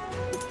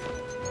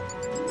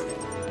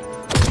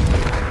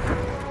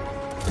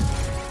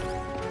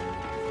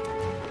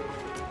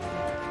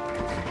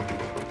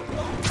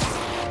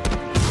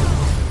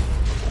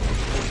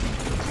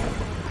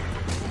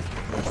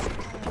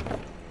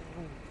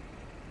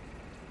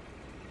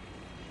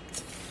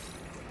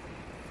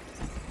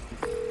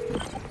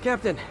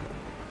 Captain,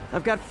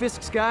 I've got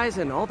Fisk's guys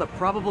and all the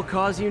probable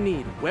cause you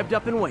need, webbed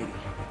up and waiting.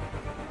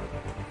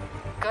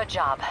 Good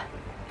job.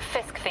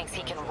 Fisk thinks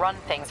he can run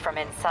things from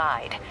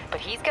inside, but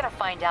he's gonna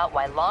find out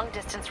why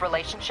long-distance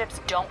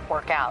relationships don't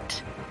work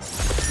out.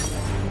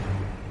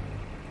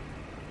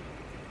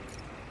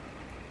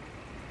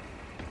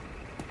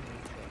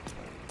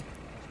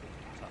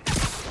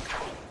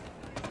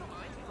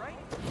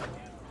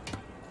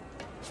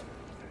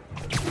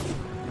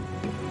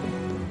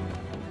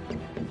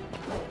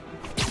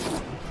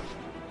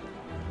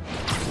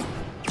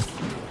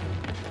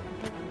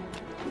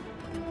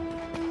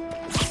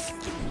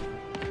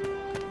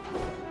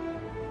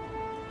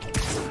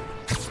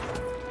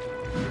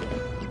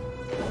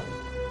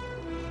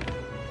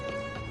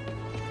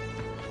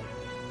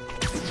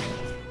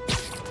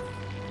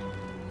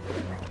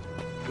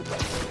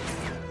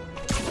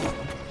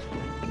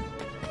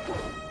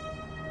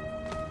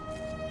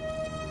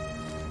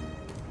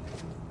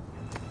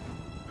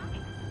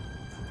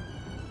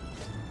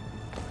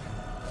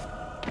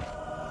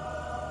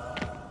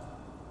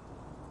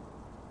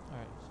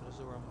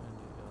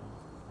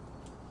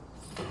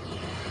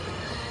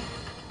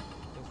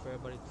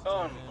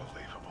 Unbelievable.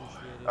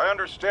 I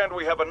understand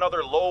we have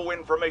another low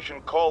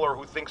information caller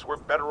who thinks we're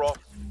better off